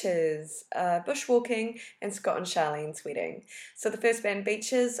Beaches, Bushwalking, and Scott and Charlene's Wedding. So the first band,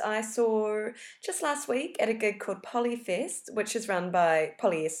 Beaches, I saw just last week at a gig called Polyfest, which is run by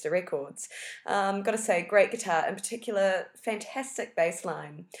Polyester Records. Gotta say, great guitar, in particular, fantastic bass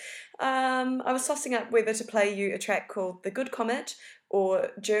line. I was tossing up whether to play you a track called The Good Comet or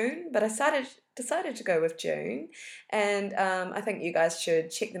June, but I decided to go with June, and I think you guys should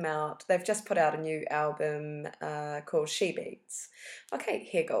check them out. They've just put out a new album called She Beats. Okay,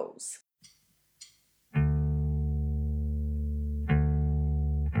 here goes.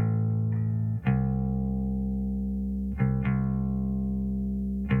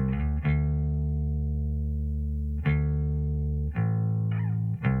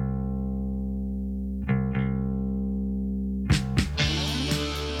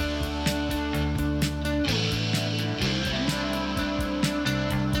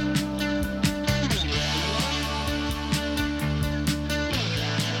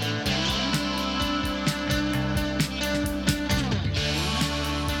 Thank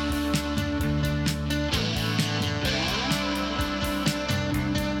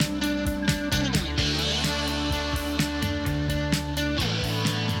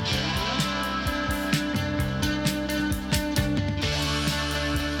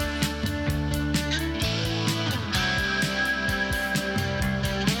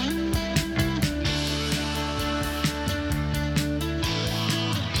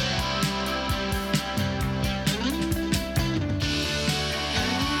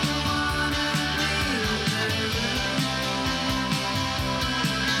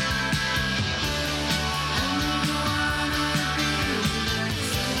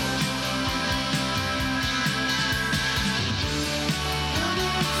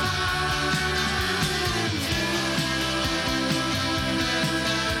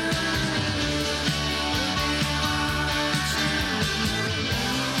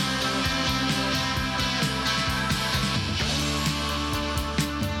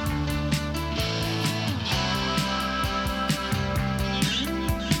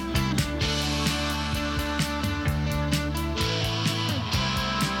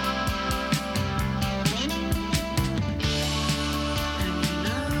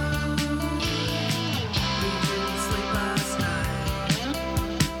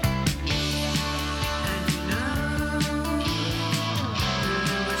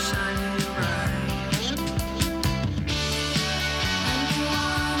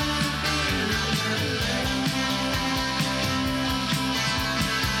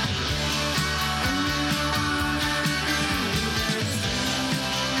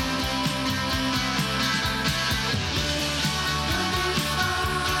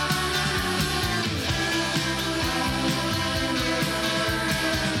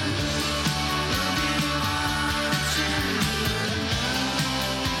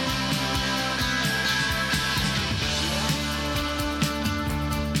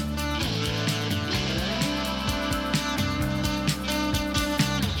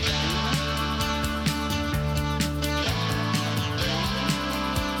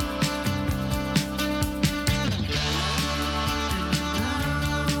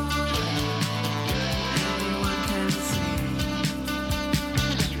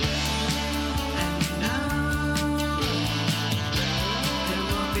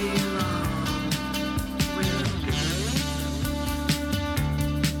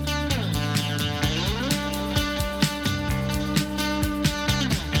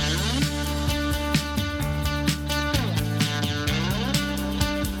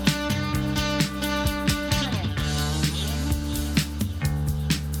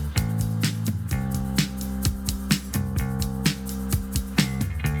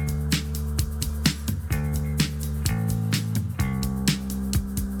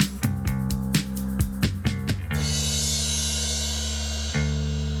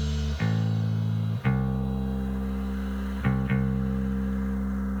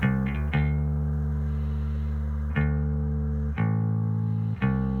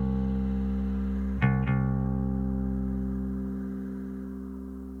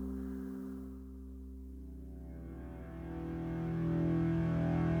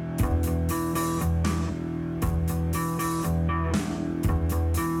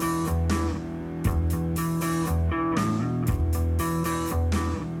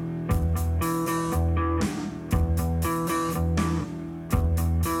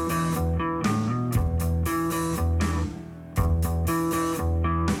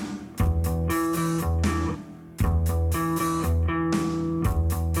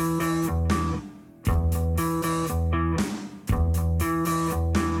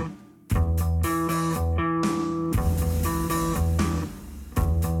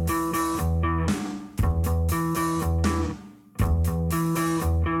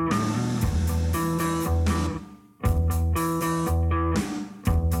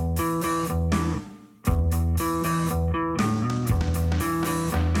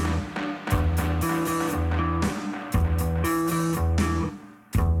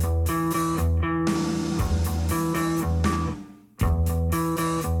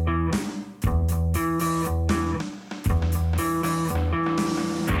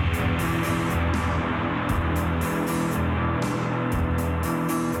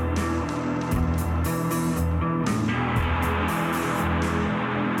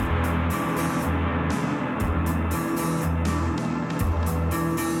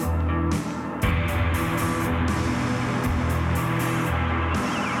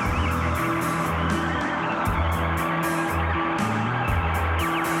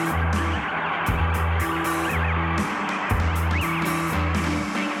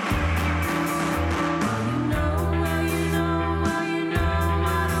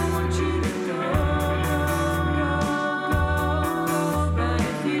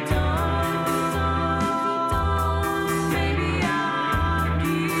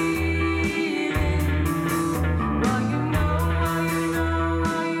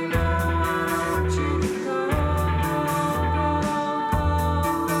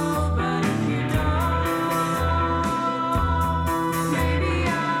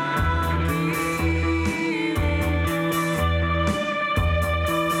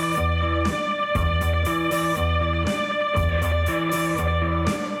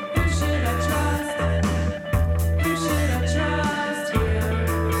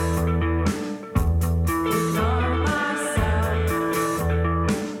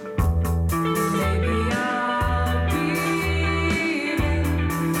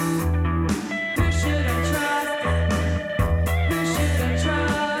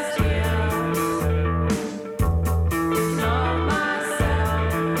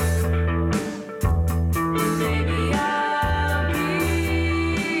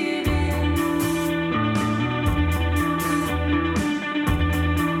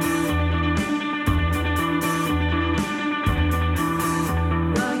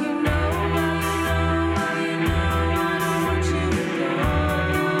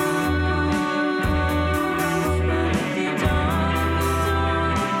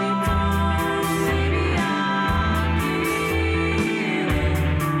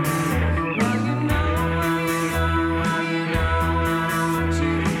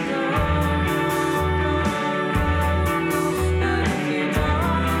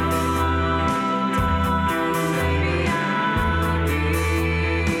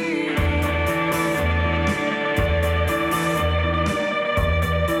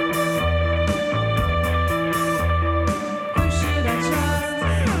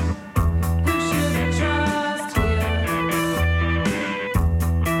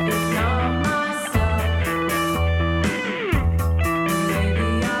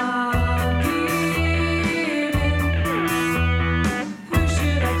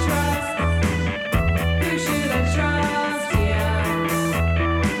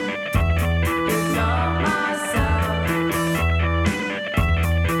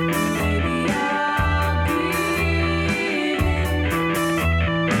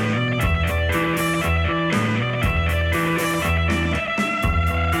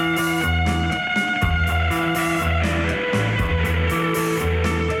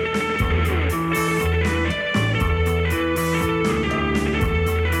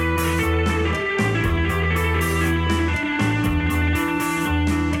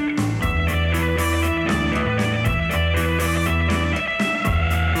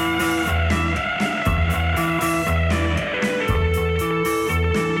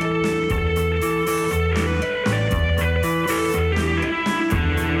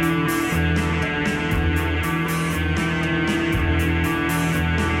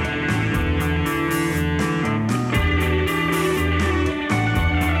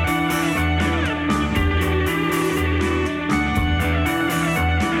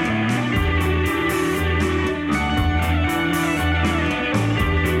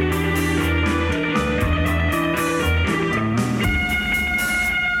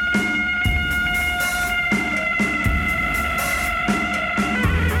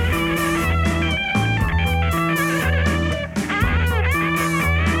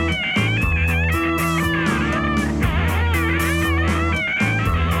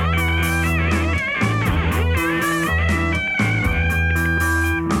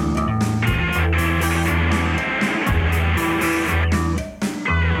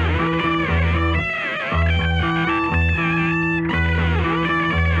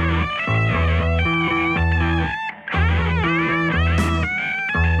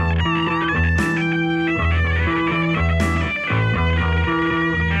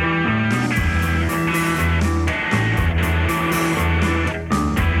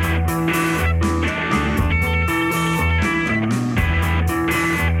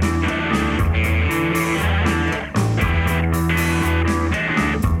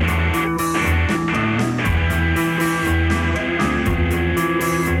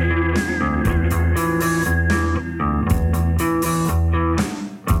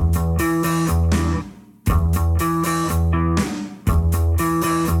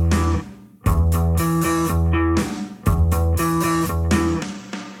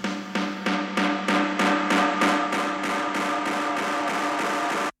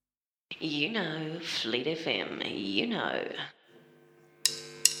FM, you know.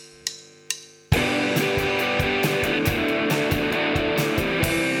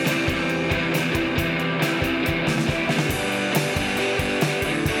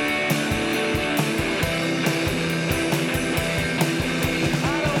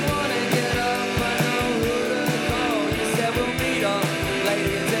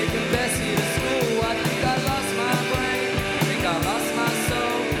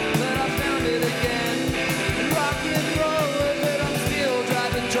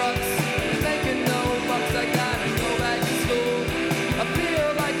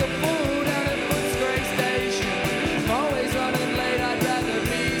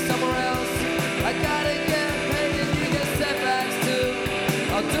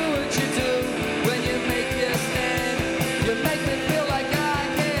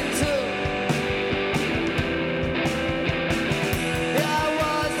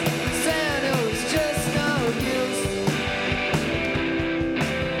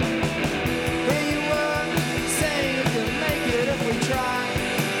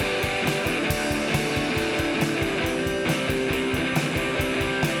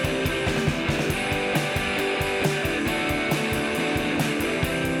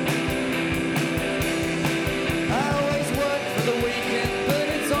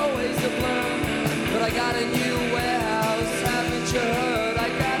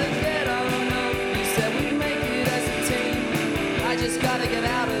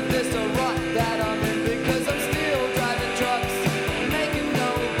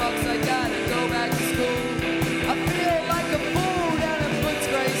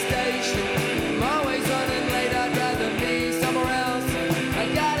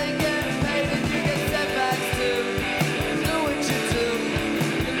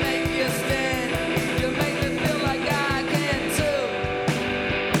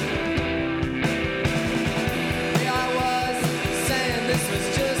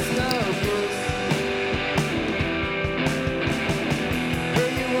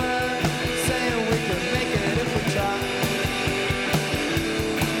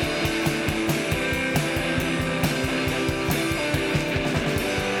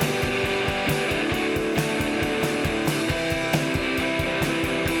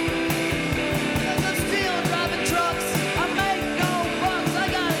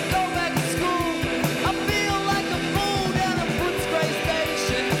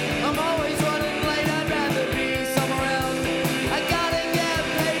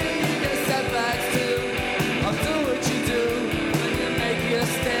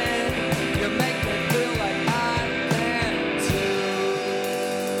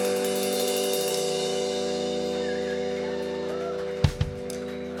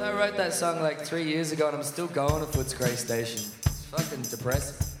 That song like 3 years ago and I'm still going to Footscray Station. It's fucking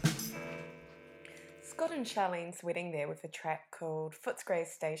depressing. Scott and Charlene's wedding there with a track called Footscray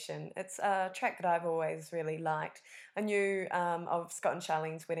Station. It's a track that I've always really liked. I knew of Scott and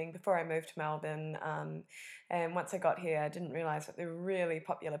Charlene's wedding before I moved to Melbourne, and once I got here I didn't realise that they're a really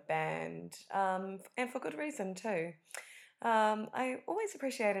popular band, and for good reason too. I always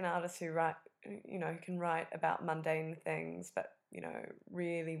appreciate an artist who who can write about mundane things, but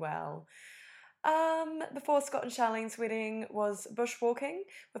really well. Before Scott and Charlene's wedding was Bushwalking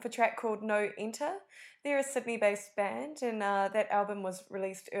with a track called No Enter. They're a Sydney-based band, and that album was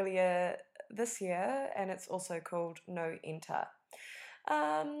released earlier this year, and it's also called No Enter.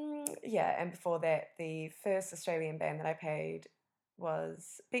 And before that, the first Australian band that I played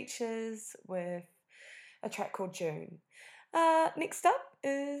was Beaches with a track called June. Next up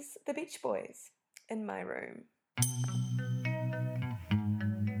is the Beach Boys, In My Room.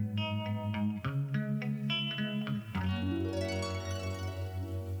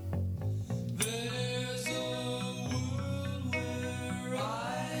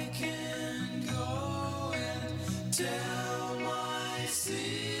 Tell my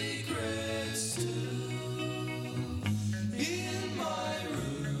secrets to in my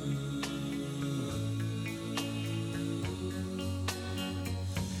room.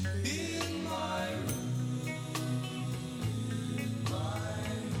 In my room.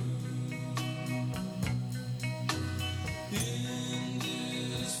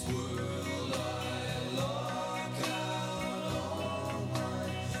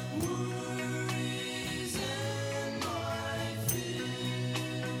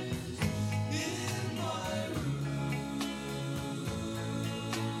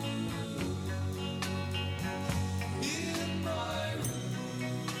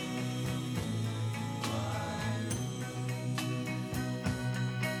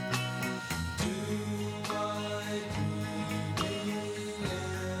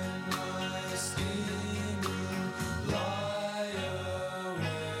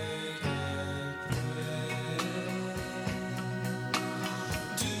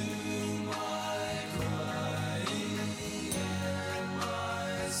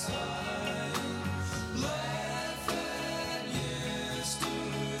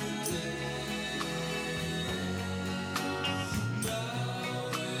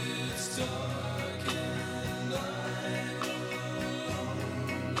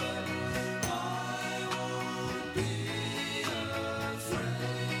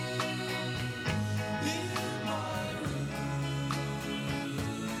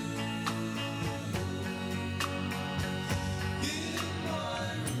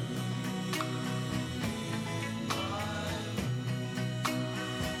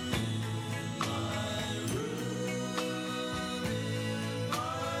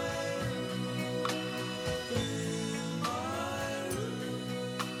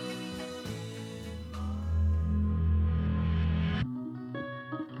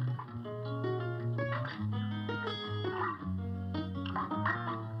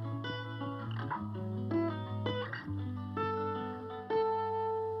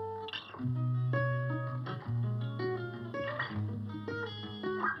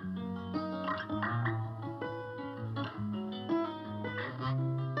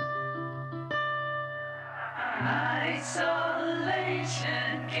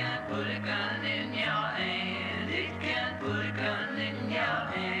 Isolation can't put a gun in your hand. It can't put a gun in your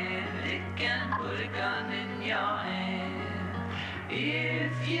hand. It can't put a gun in your hand.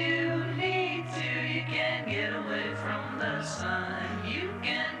 If you need to, you can get away from the sun. You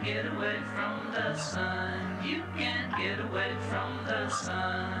can get away from the sun. You can get away from the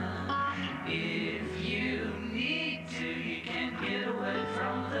sun. If you need to, you can get away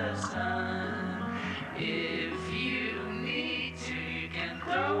from the sun. If you need to, you can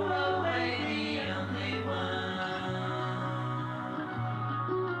throw away the only one.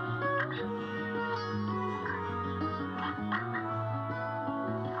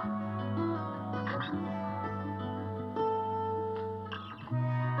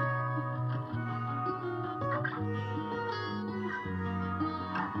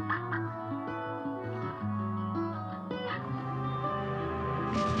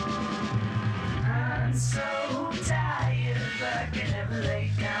 I'm so tired, but I can never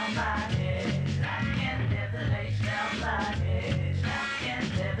lay down my head. I can never lay down my head. I can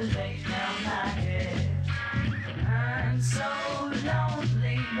never lay down my head. I'm so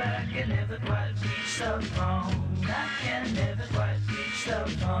lonely, but I can never quite reach the phone. I can never quite reach the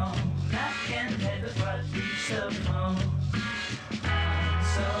phone. I can never quite reach the phone. I'm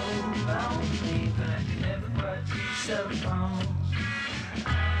so lonely, but I can never quite reach the phone.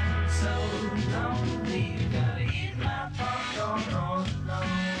 I'm so lonely, you gotta eat my popcorn all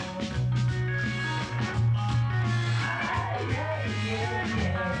alone. Yeah, yeah,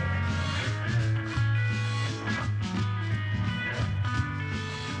 yeah.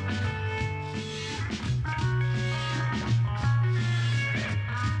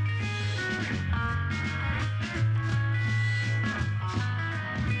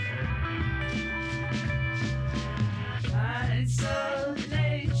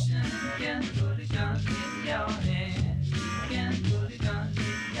 Isolation can put a gun in your hand. You can put a gun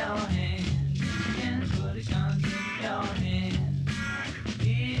in your hand. You can put a gun in your hand.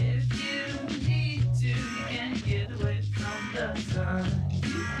 If you need to, you can get away from the sun.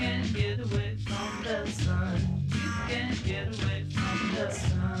 You can get away from the sun. You can get away from the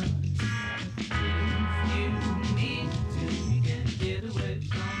sun. If you need to, you can get away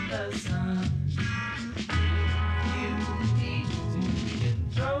from the sun. You need to, you can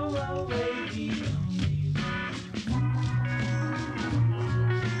throw away the only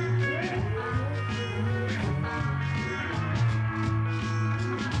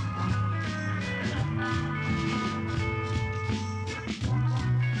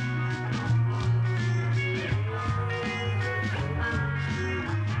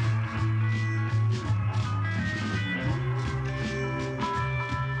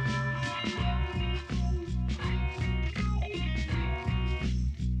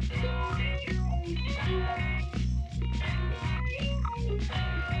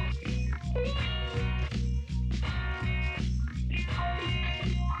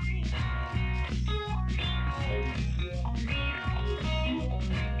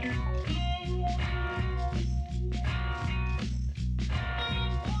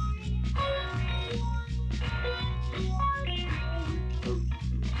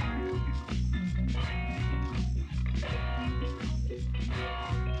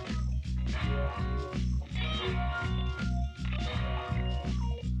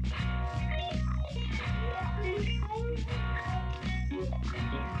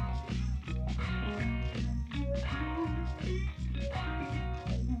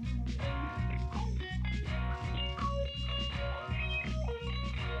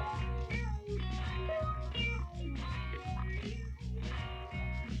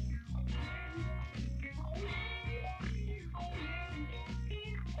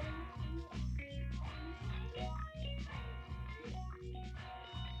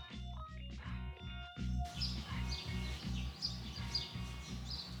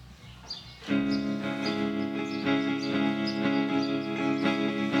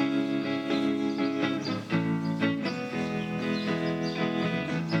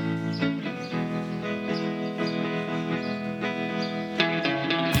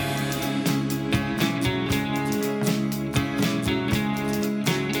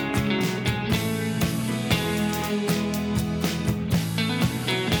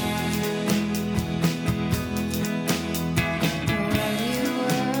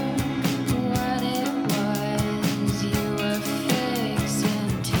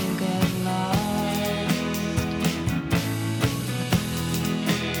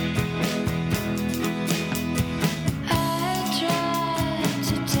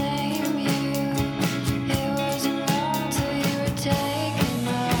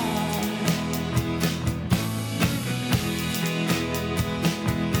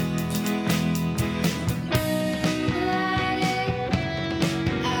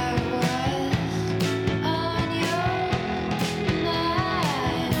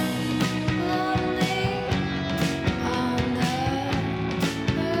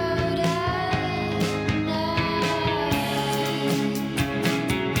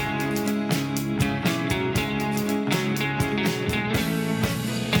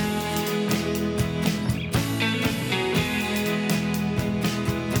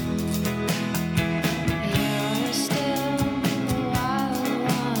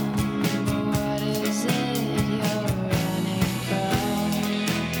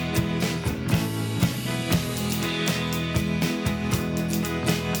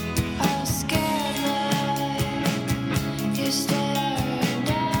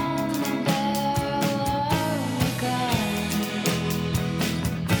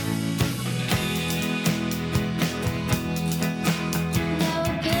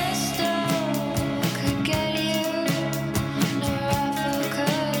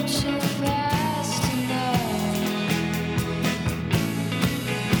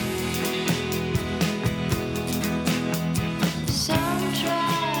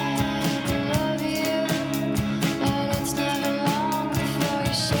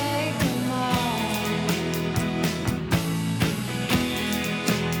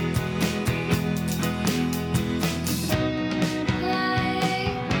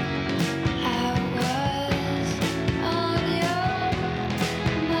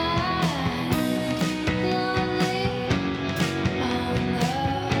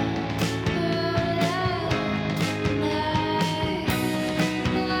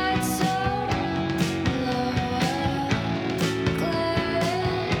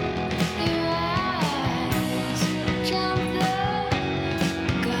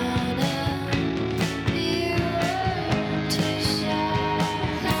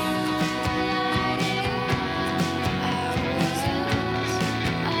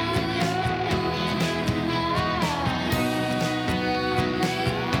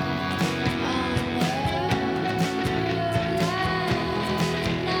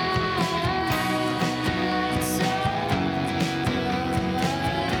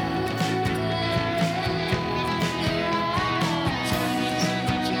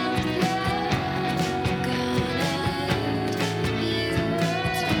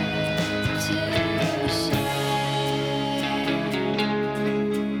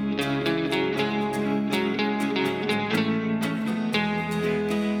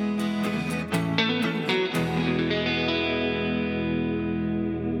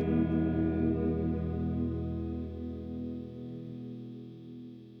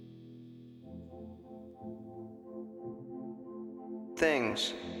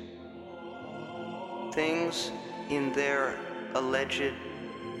things. Things in their alleged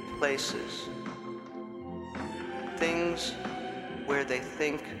places. Things where they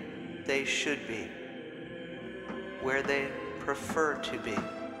think they should be, where they prefer to be.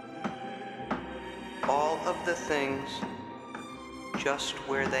 All of the things just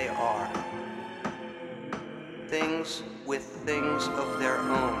where they are. Things with things of their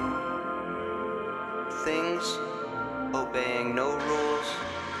own. Things obeying no rules,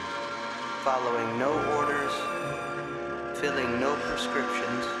 following no orders, filling no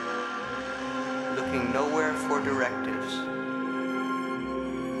prescriptions, looking nowhere for directives.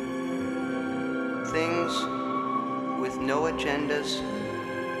 Things with no agendas,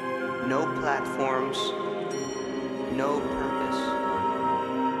 no platforms, no purpose.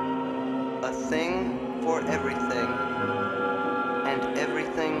 A thing for everything, and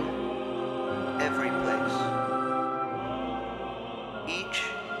everything, every place. Each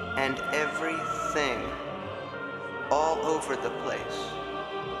and everything, all over the place.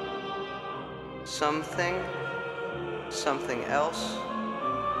 Something, something else,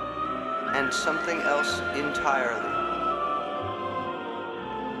 and something else entirely.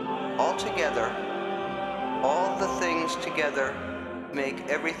 Altogether, all the things together make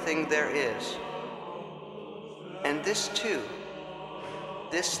everything there is. And this too,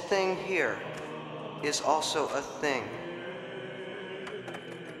 this thing here, is also a thing.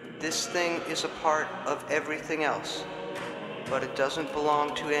 This thing is a part of everything else, but it doesn't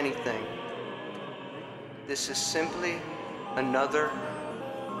belong to anything. This is simply another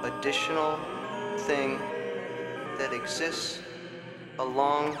additional thing that exists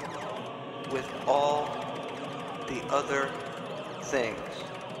along with all the other things.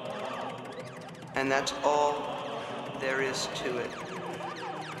 And that's all there is to it.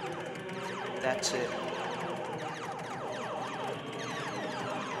 That's it.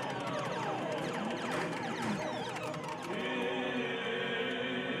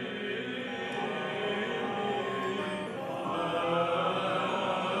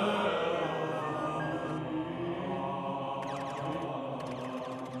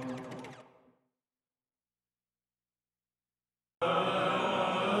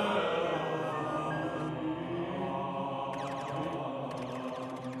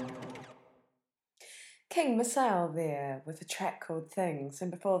 King Missile there with a track called Things,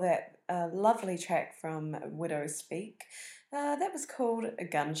 and before that, a lovely track from Widow Speak. That was called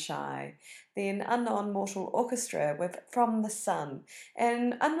Gunshy. Then Unknown Mortal Orchestra with From the Sun.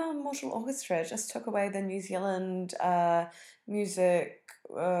 And Unknown Mortal Orchestra just took away the New Zealand Music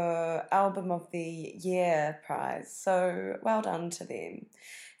Album of the Year prize. So well done to them.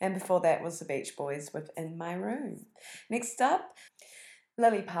 And before that was the Beach Boys with In My Room. Next up,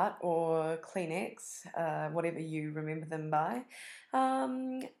 Lilliput or Kleenex, whatever you remember them by,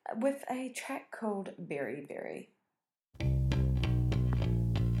 with a track called Berry Berry.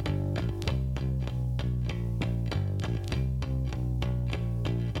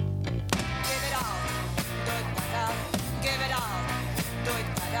 Give it all, do it better.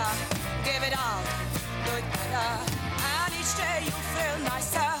 And each day you feel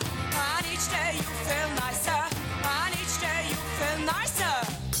nicer. And each day you feel nicer. And each day you feel nicer.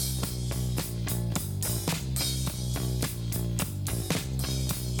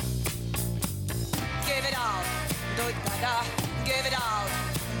 Give it all, do it better. Give it all,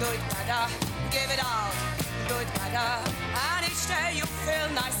 do it better. Give it all, do it better. And each day you feel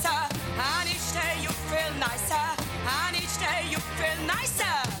nicer. And each day you feel nicer. And each day you feel nicer.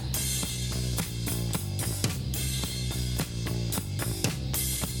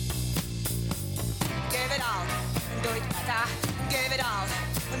 Give it all, do it better. Give it all,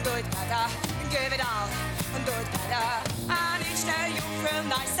 do it better. Give it all, do it better. And each day you feel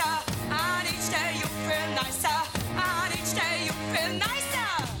nicer. And each day you feel nicer. And each day you feel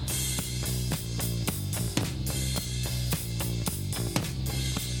nicer.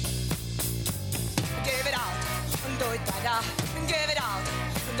 Give it out, do it better. Give it out,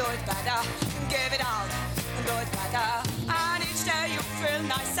 do it better. Give it out, do it better. And each day you feel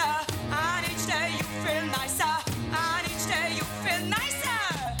nicer. And each day you feel nicer. And each day you feel nicer.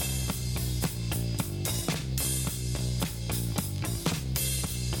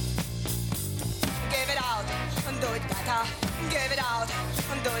 Give it out, do it better. Give it out,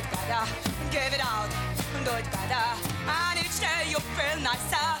 do it better. Give it out, do it better. And each day you feel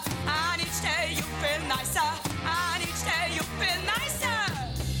nicer. And each day you feel nicer. And each day you feel nicer.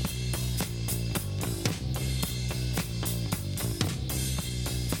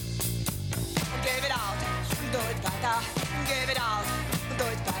 Give it out, do it better. Give it out, do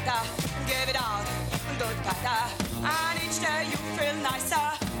it better. Give it out, do it better. And each day you feel nicer.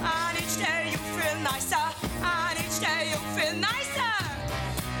 And each day you feel nicer. And each day you feel nicer.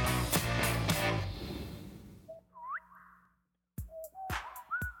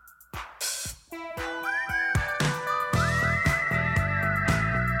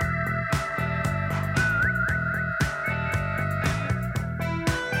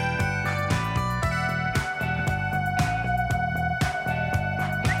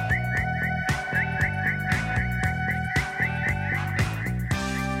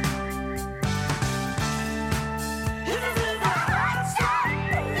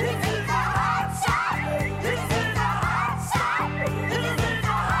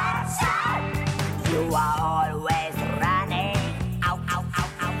 You are always running, ow, ow, ow,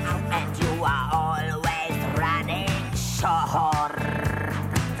 ow, ow, and you are always running short.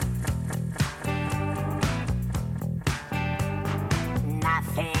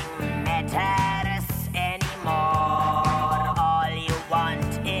 Nothing matters anymore. All you want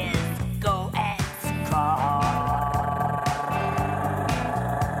is go and score.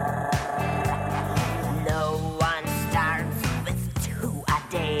 No one starts with 2 a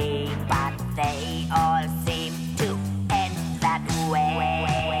day, but they all seem to end that way.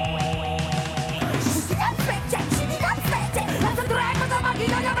 Shoot it up, Freddy, shoot it up, Freddy. That's a drag with a monkey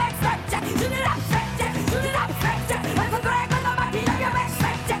on your back, Freddy. Shoot it up, Freddy, shoot it up, Freddy. That's a drag with a monkey on your back,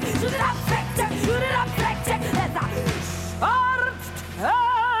 Freddy. Shoot it up, Freddy, shoot it up, Freddy. That's a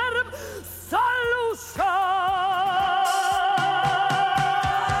short-term solution.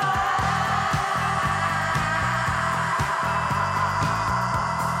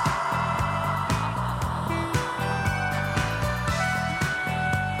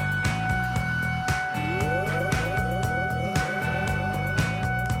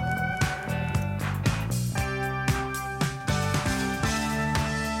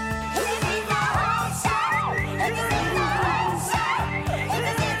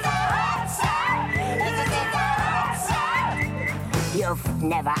 You've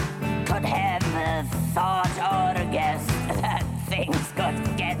never could have thought or guessed that things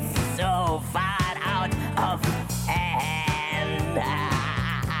could get so far out of hand.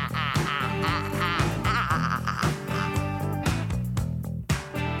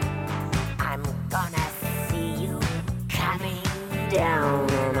 I'm gonna see you coming down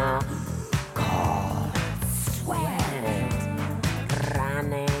in a cold sweat,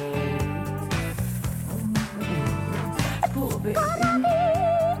 running. Poor baby.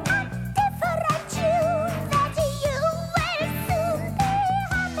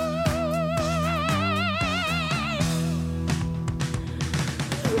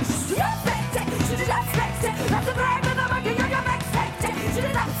 That's a drag with a monkey on your back, Freddy. Shoot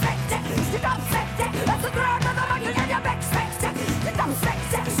it up, Freddy. Shoot it up, Freddy. That's a drag with a monkey on your back, Freddy. Shoot it up,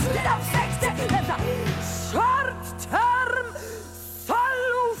 Freddy. Shoot it up, Freddy. That's a short-term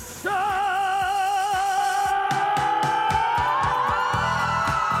solution.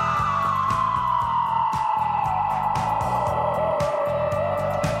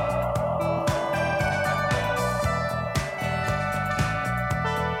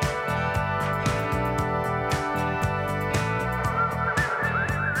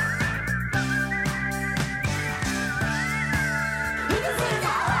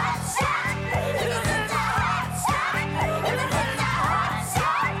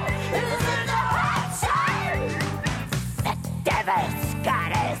 Devil's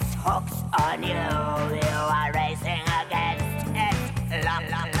got his hooks on you. You are racing against it. Lum,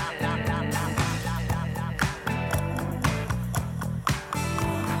 lum, lum, lum, lum, lum, lum, lum.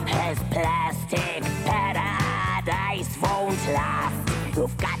 His plastic paradise won't last.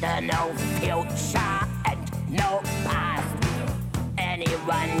 You've got a no future and no past.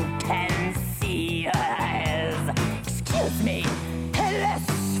 Anyone can see your eyes. Excuse me, hell is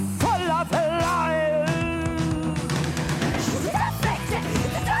full of lies.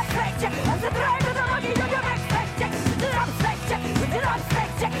 That's a drag with a monkey on your back, Freddy. Shoot it up, Freddy. Shoot it up,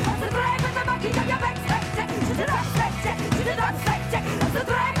 Freddy. That's a drag with a monkey on your back, Freddy. Shoot it up, Freddy. Shoot it up, Freddy. That's a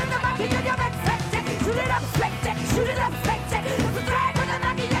drag with a monkey on your back, Freddy. Shoot it up, Freddy. Shoot it up, Freddy. That's a drag with a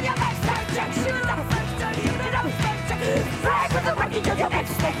monkey on your back, Freddy. Shoot it up, Freddy. Shoot it up, Freddy. Drag with a monkey on your back,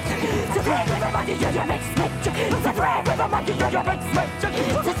 Freddy. It's a drag with a monkey on your back, Freddy. It's a drag with a monkey on your back, Freddy.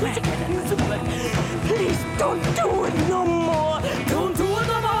 Please don't do it no more. Don't do it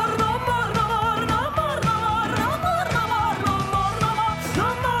no more.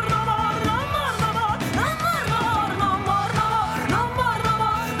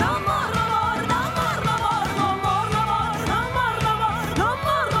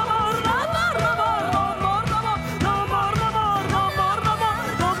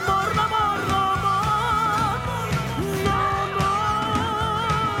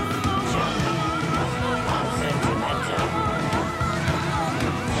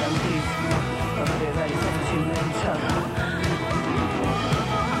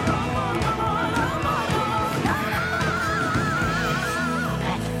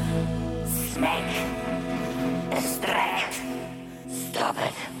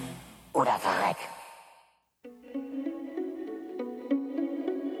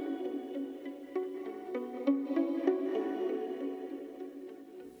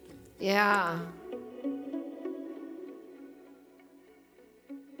 Yeah.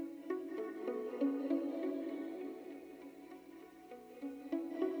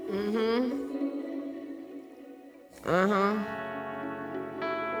 Mm-hmm. Uh-huh.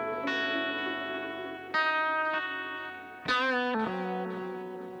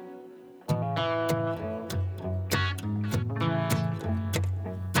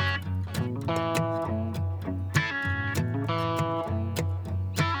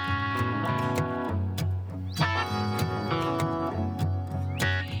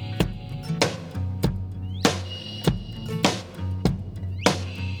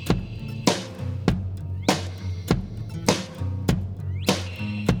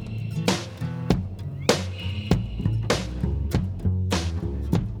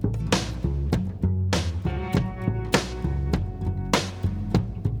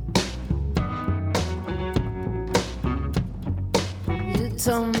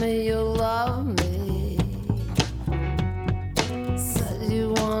 Told me you love me, said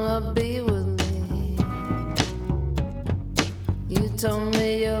you wanna be with me. You told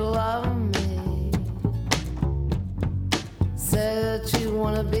me you love me, said that you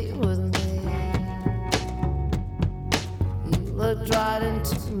wanna be with me. You looked right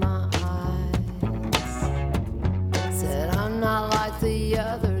into my eyes, said I'm not like the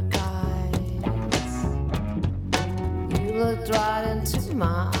other guys. You looked right into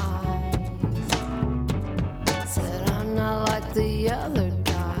my eyes, said I'm not like the other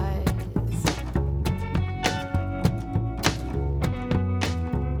guys.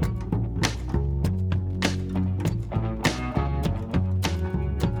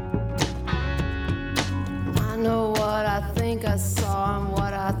 I know what I think I saw and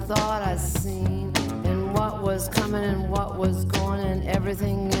what I thought I seen, and what was coming and what was going and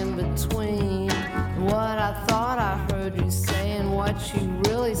everything in between. What I thought I heard you say and what you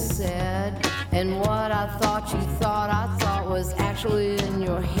really said, and what I thought you thought I thought was actually in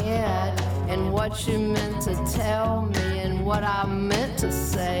your head, and what you meant to tell me and what I meant to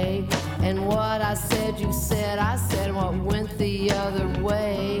say, and what I said you said I said, and what went the other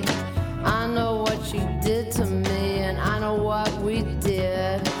way. I know what you did to me, and I know what we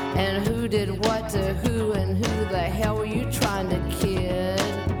did, and who did what to who, and who the hell were you trying to kid?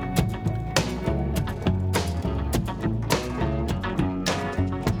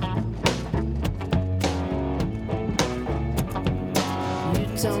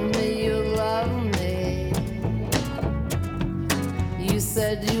 Told me you love me. You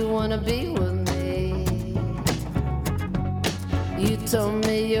said you wanna be with me. You told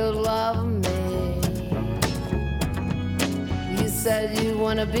me you love me. You said you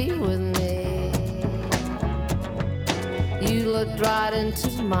wanna be with me. You looked right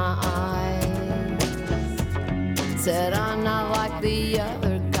into my eyes, said I'm not like the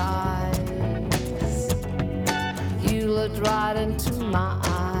other guys. You looked right into my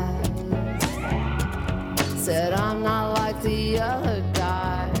eyes, said I'm not like the other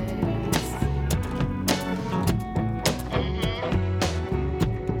guys.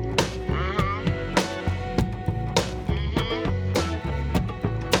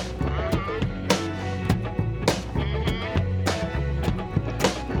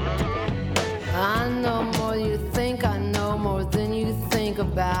 I know more you think, I know more than you think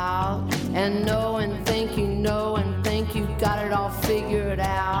about, and know and think you know and think you got it all figured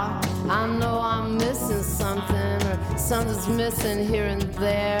out. I know I'm missing something, or something's missing here and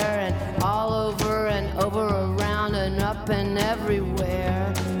there, and all over and over, around and up and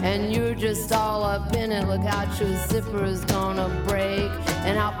everywhere. And you're just all up in it, look out, your zipper is gonna break,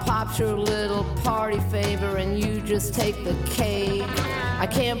 and I'll pop your little party favor and you just take the cake. I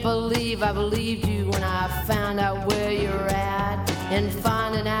can't believe I believed you when I found out where you're at, and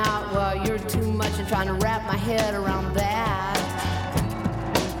finding out, well, you're too much and trying to wrap my head around that.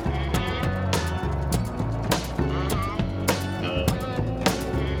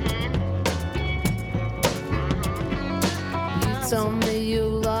 You told me you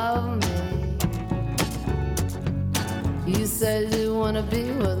love me. You said you wanna be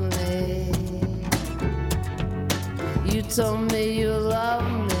with me. You told me you love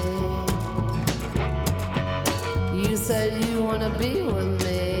me. You said you wanna be with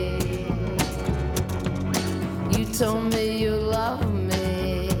me. You told me you love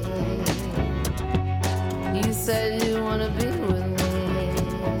me. You said you wanna be with me.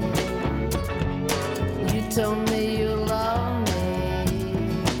 You told me you love me.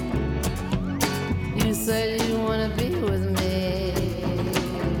 You said you wanna be with me.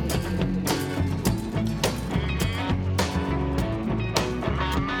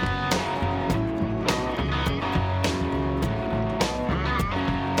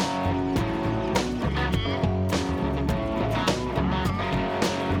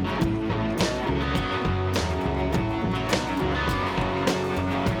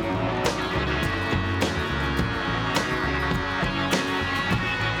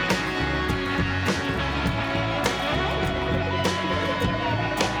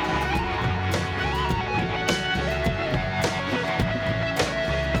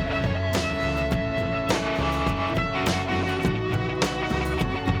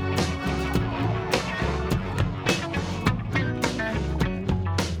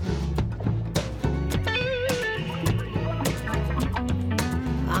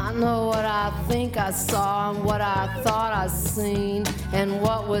 know what I think I saw and what I thought I seen, and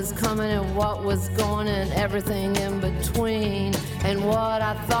what was coming and what was going and everything in between, and what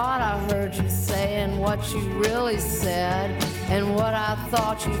I thought I heard you say and what you really said, and what I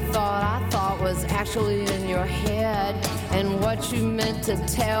thought you thought I thought was actually in your head, and what you meant to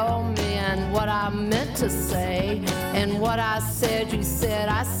tell me and what I meant to say, and what I said you said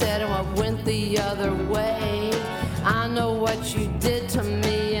I said, and what went the other way. I know what you did to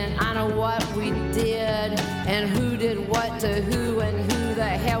me, and I know what we did, and who did what to who, and who the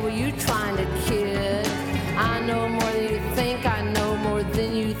hell were you trying to kid. I know more than you think, I know more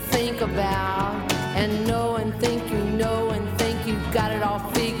than you think about, and know and think you know and think you've got it all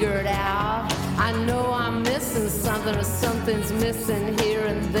figured out. I know I'm missing something, or something's missing here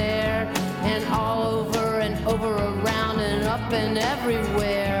and there, and all over and over, around and up and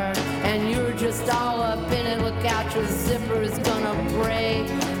everywhere. And you're just all up in it, look out, your zipper's gonna break.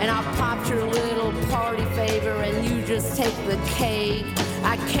 And I popped your little party favor and you just take the cake.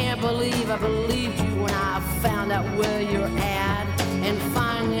 I can't believe I believed you when I found out where you're at, and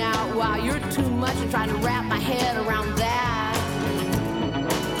finding out why you're too much and trying to wrap my head around that.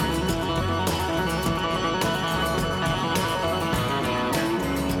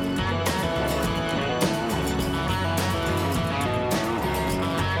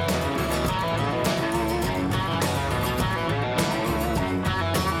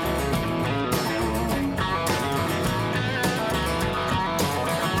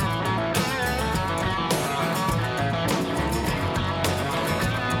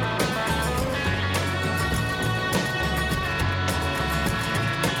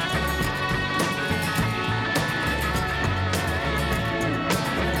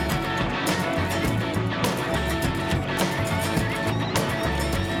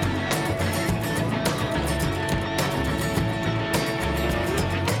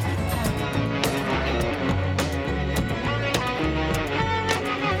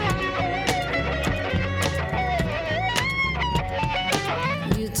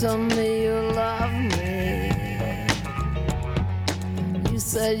 Tell me you love me. You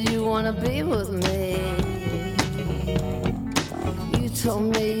said you wanna be with me. You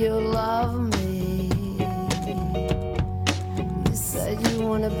told me you love me. You said you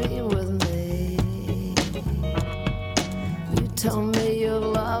wanna be with me. You told me you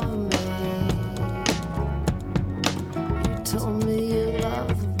love me. You told me you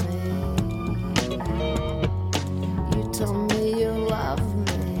love me. You told me you love me.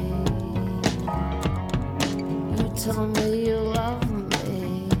 Tell me you love me.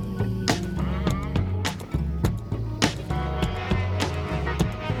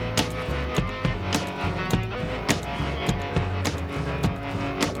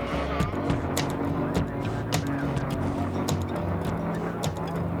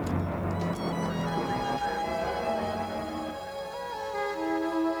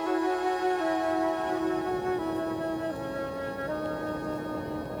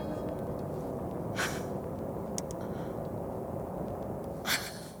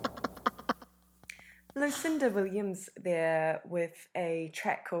 Lucinda Williams there with a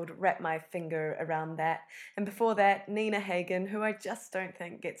track called Wrap My Finger Around That. And before that, Nina Hagen, who I just don't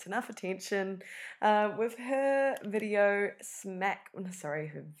think gets enough attention, with her her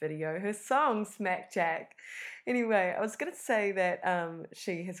song Smack Jack. Anyway, I was going to say that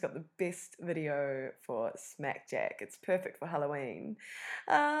she has got the best video for Smack Jack. It's perfect for Halloween.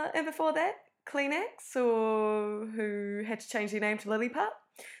 And before that, Kleenex, or who had to change their name to Lilliput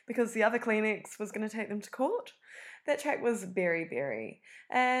because the other Kleenex was going to take them to court. That track was Berry Berry.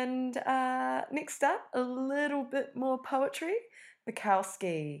 And next up, a little bit more poetry,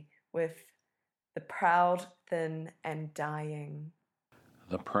 Bukowski with The Proud, Thin and Dying.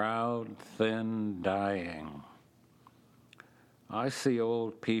 The proud, thin, dying. I see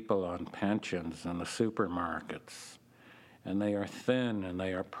old people on pensions in the supermarkets, and they are thin, and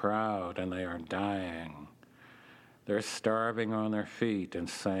they are proud, and they are dying. They're starving on their feet and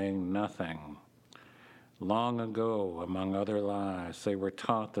saying nothing. Long ago, among other lies, they were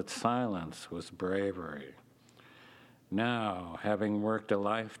taught that silence was bravery. Now, having worked a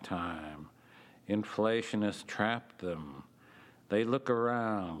lifetime, inflation has trapped them. They look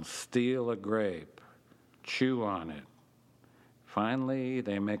around, steal a grape, chew on it. Finally,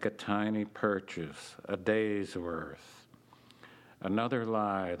 they make a tiny purchase, a day's worth. Another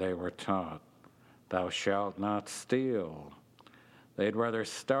lie they were taught, thou shalt not steal. They'd rather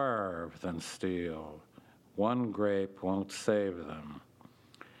starve than steal. One grape won't save them.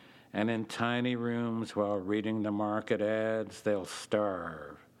 And in tiny rooms while reading the market ads, they'll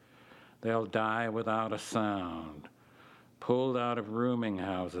starve. They'll die without a sound. pulled out of rooming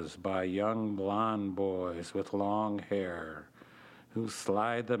houses by young blonde boys with long hair who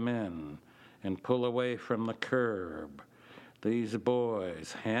slide them in and pull away from the curb. These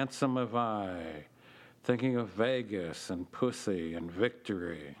boys, handsome of eye, thinking of Vegas and pussy and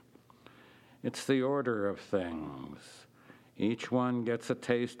victory. It's the order of things. Each one gets a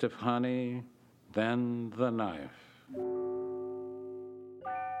taste of honey, then the knife.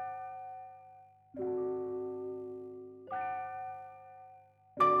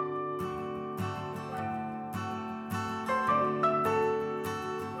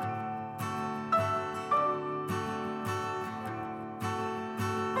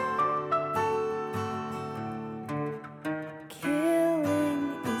 Killing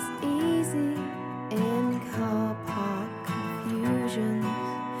is easy in car park confusions.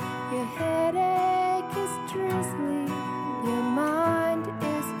 Your headache is drizzly, your mind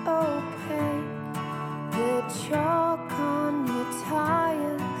is opaque. The chalk on your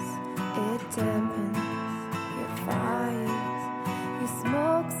tires, it dampens your fires. Your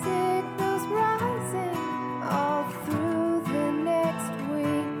smoke signals rising all through the next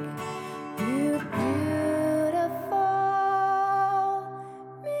week. You beautiful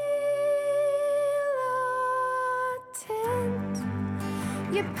militant.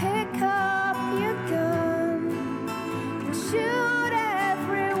 You pick up your gun and shoot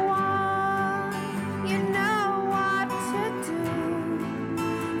everyone. You know what to do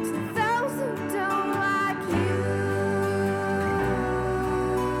to those who don't like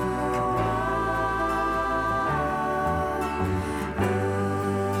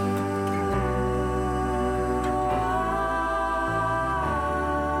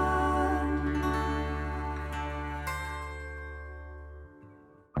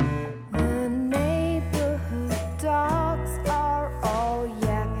The neighborhood dogs are all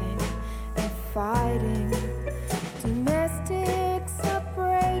yapping and fighting. Domestics are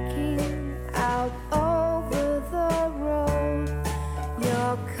breaking out over the road.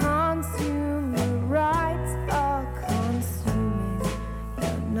 Your consumer rights are consuming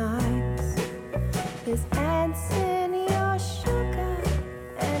your nights. There's ants in your sugar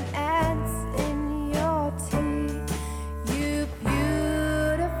and ants in your tea. You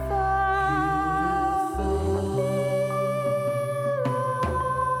beautiful militant.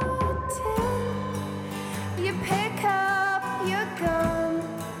 You pick up your gun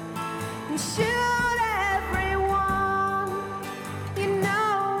and shoot everyone. You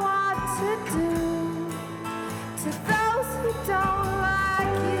know what to do to those who don't like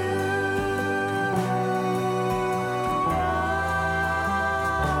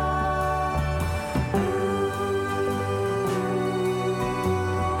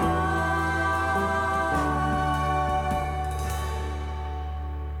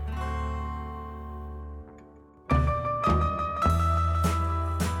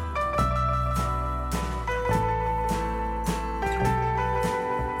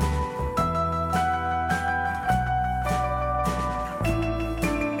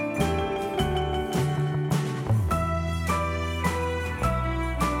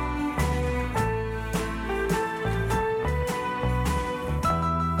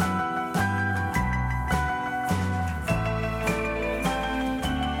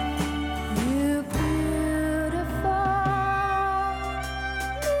You beautiful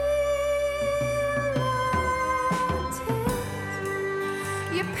militant.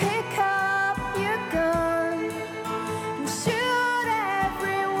 You pick up your gun and shoot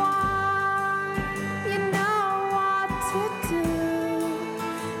everyone. You know what to do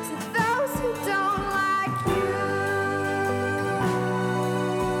to those who don't like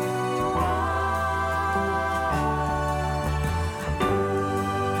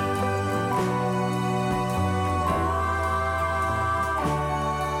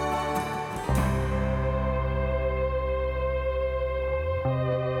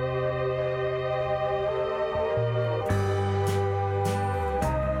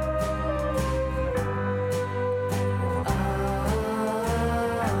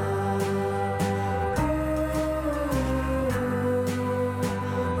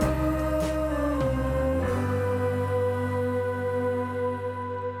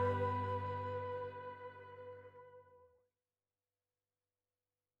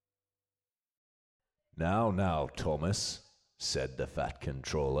Now, Thomas, said the Fat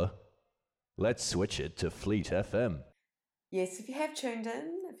Controller. Let's switch it to Fleet FM. Yes, if you have tuned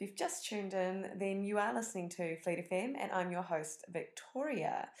in, if you've just tuned in, then you are listening to Fleet FM, and I'm your host,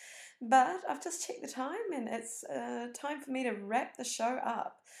 Victoria. But I've just checked the time, and it's time for me to wrap the show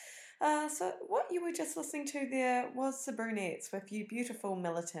up. So what you were just listening to there was the Brunettes with You Beautiful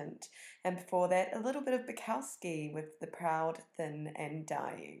Militant, and before that a little bit of Bukowski with The Proud, Thin and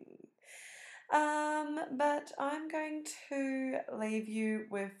Dying. But I'm going to leave you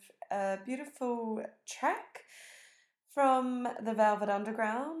with a beautiful track from the Velvet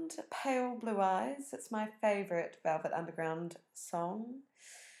Underground, Pale Blue Eyes. It's my favourite Velvet Underground song.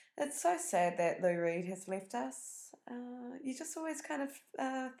 It's so sad that Lou Reed has left us. You just always kind of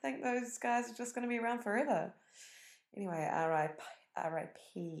think those guys are just going to be around forever. Anyway,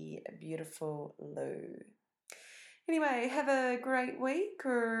 R.I.P. beautiful Lou. Anyway, have a great week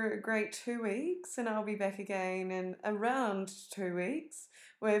or a great 2 weeks, and I'll be back again in around 2 weeks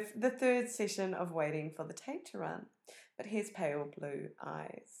with the third session of Waiting for the Tape to Run. But here's Pale Blue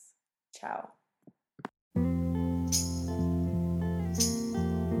Eyes. Ciao.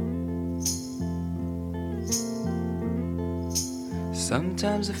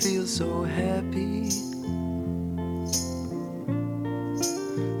 Sometimes I feel so happy.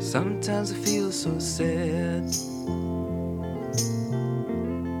 Sometimes I feel so sad.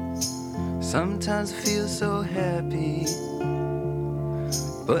 Sometimes I feel so happy,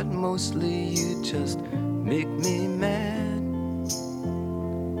 but mostly you just make me mad.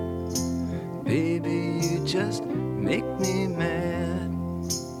 Baby, you just make me mad.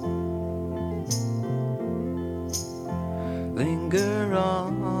 Linger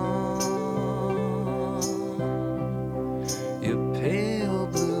on, your pale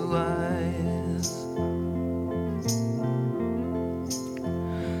blue eyes.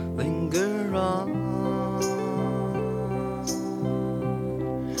 Linger on,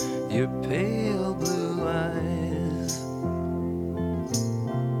 your pale blue eyes.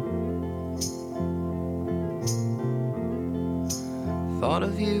 Thought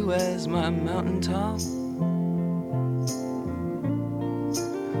of you as my mountaintop.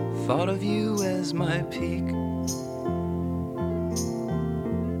 Thought of you as my peak.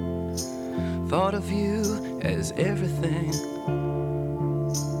 Thought of you as everything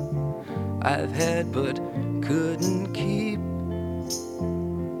I've had but couldn't keep.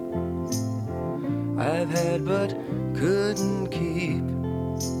 I've had but couldn't keep.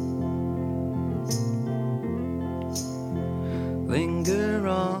 Linger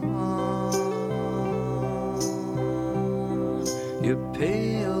on, your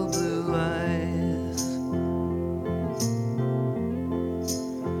pale blue eyes.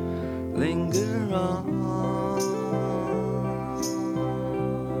 Linger on,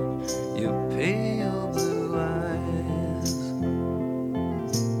 your pale blue eyes.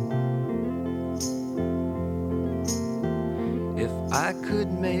 If I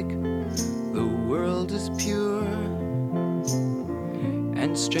could make the world as pure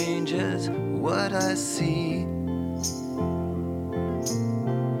and strange as what I see,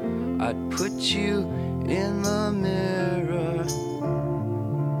 I'd put you in the mirror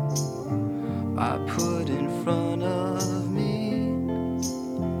I put in front of me.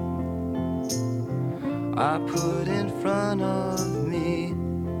 I put in front of me.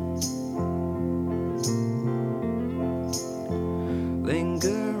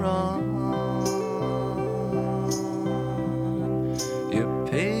 Linger on, your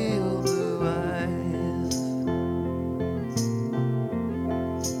pale blue eyes.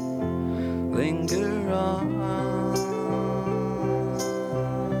 Linger on,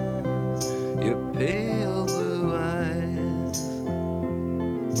 your pale blue eyes.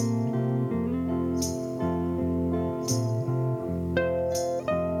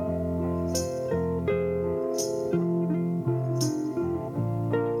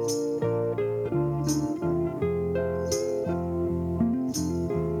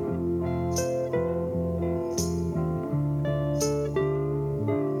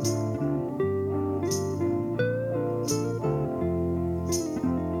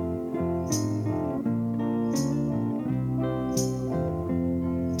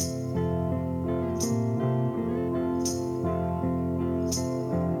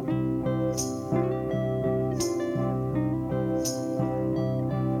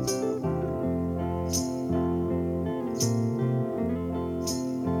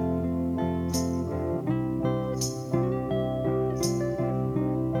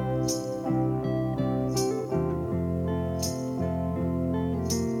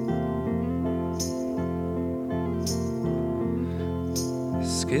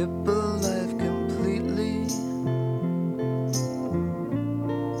 Skip a life completely,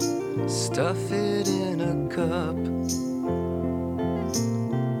 stuff it in a cup.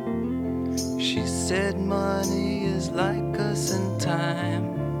 She said money is like us in time.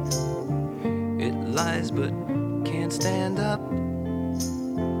 It lies but can't stand up.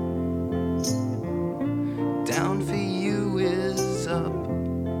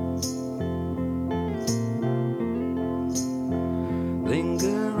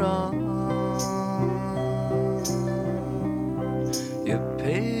 linger on. Your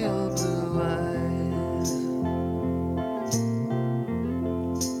pale blue eyes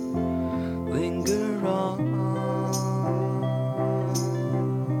linger on.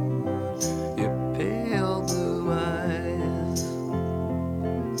 Your pale blue eyes.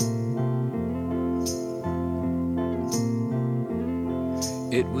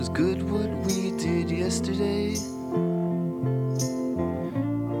 It was good what we did yesterday,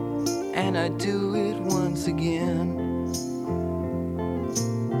 and I'd do it once again.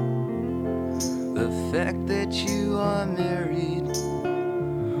 The fact that you are married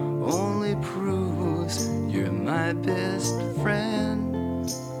only proves you're my best friend.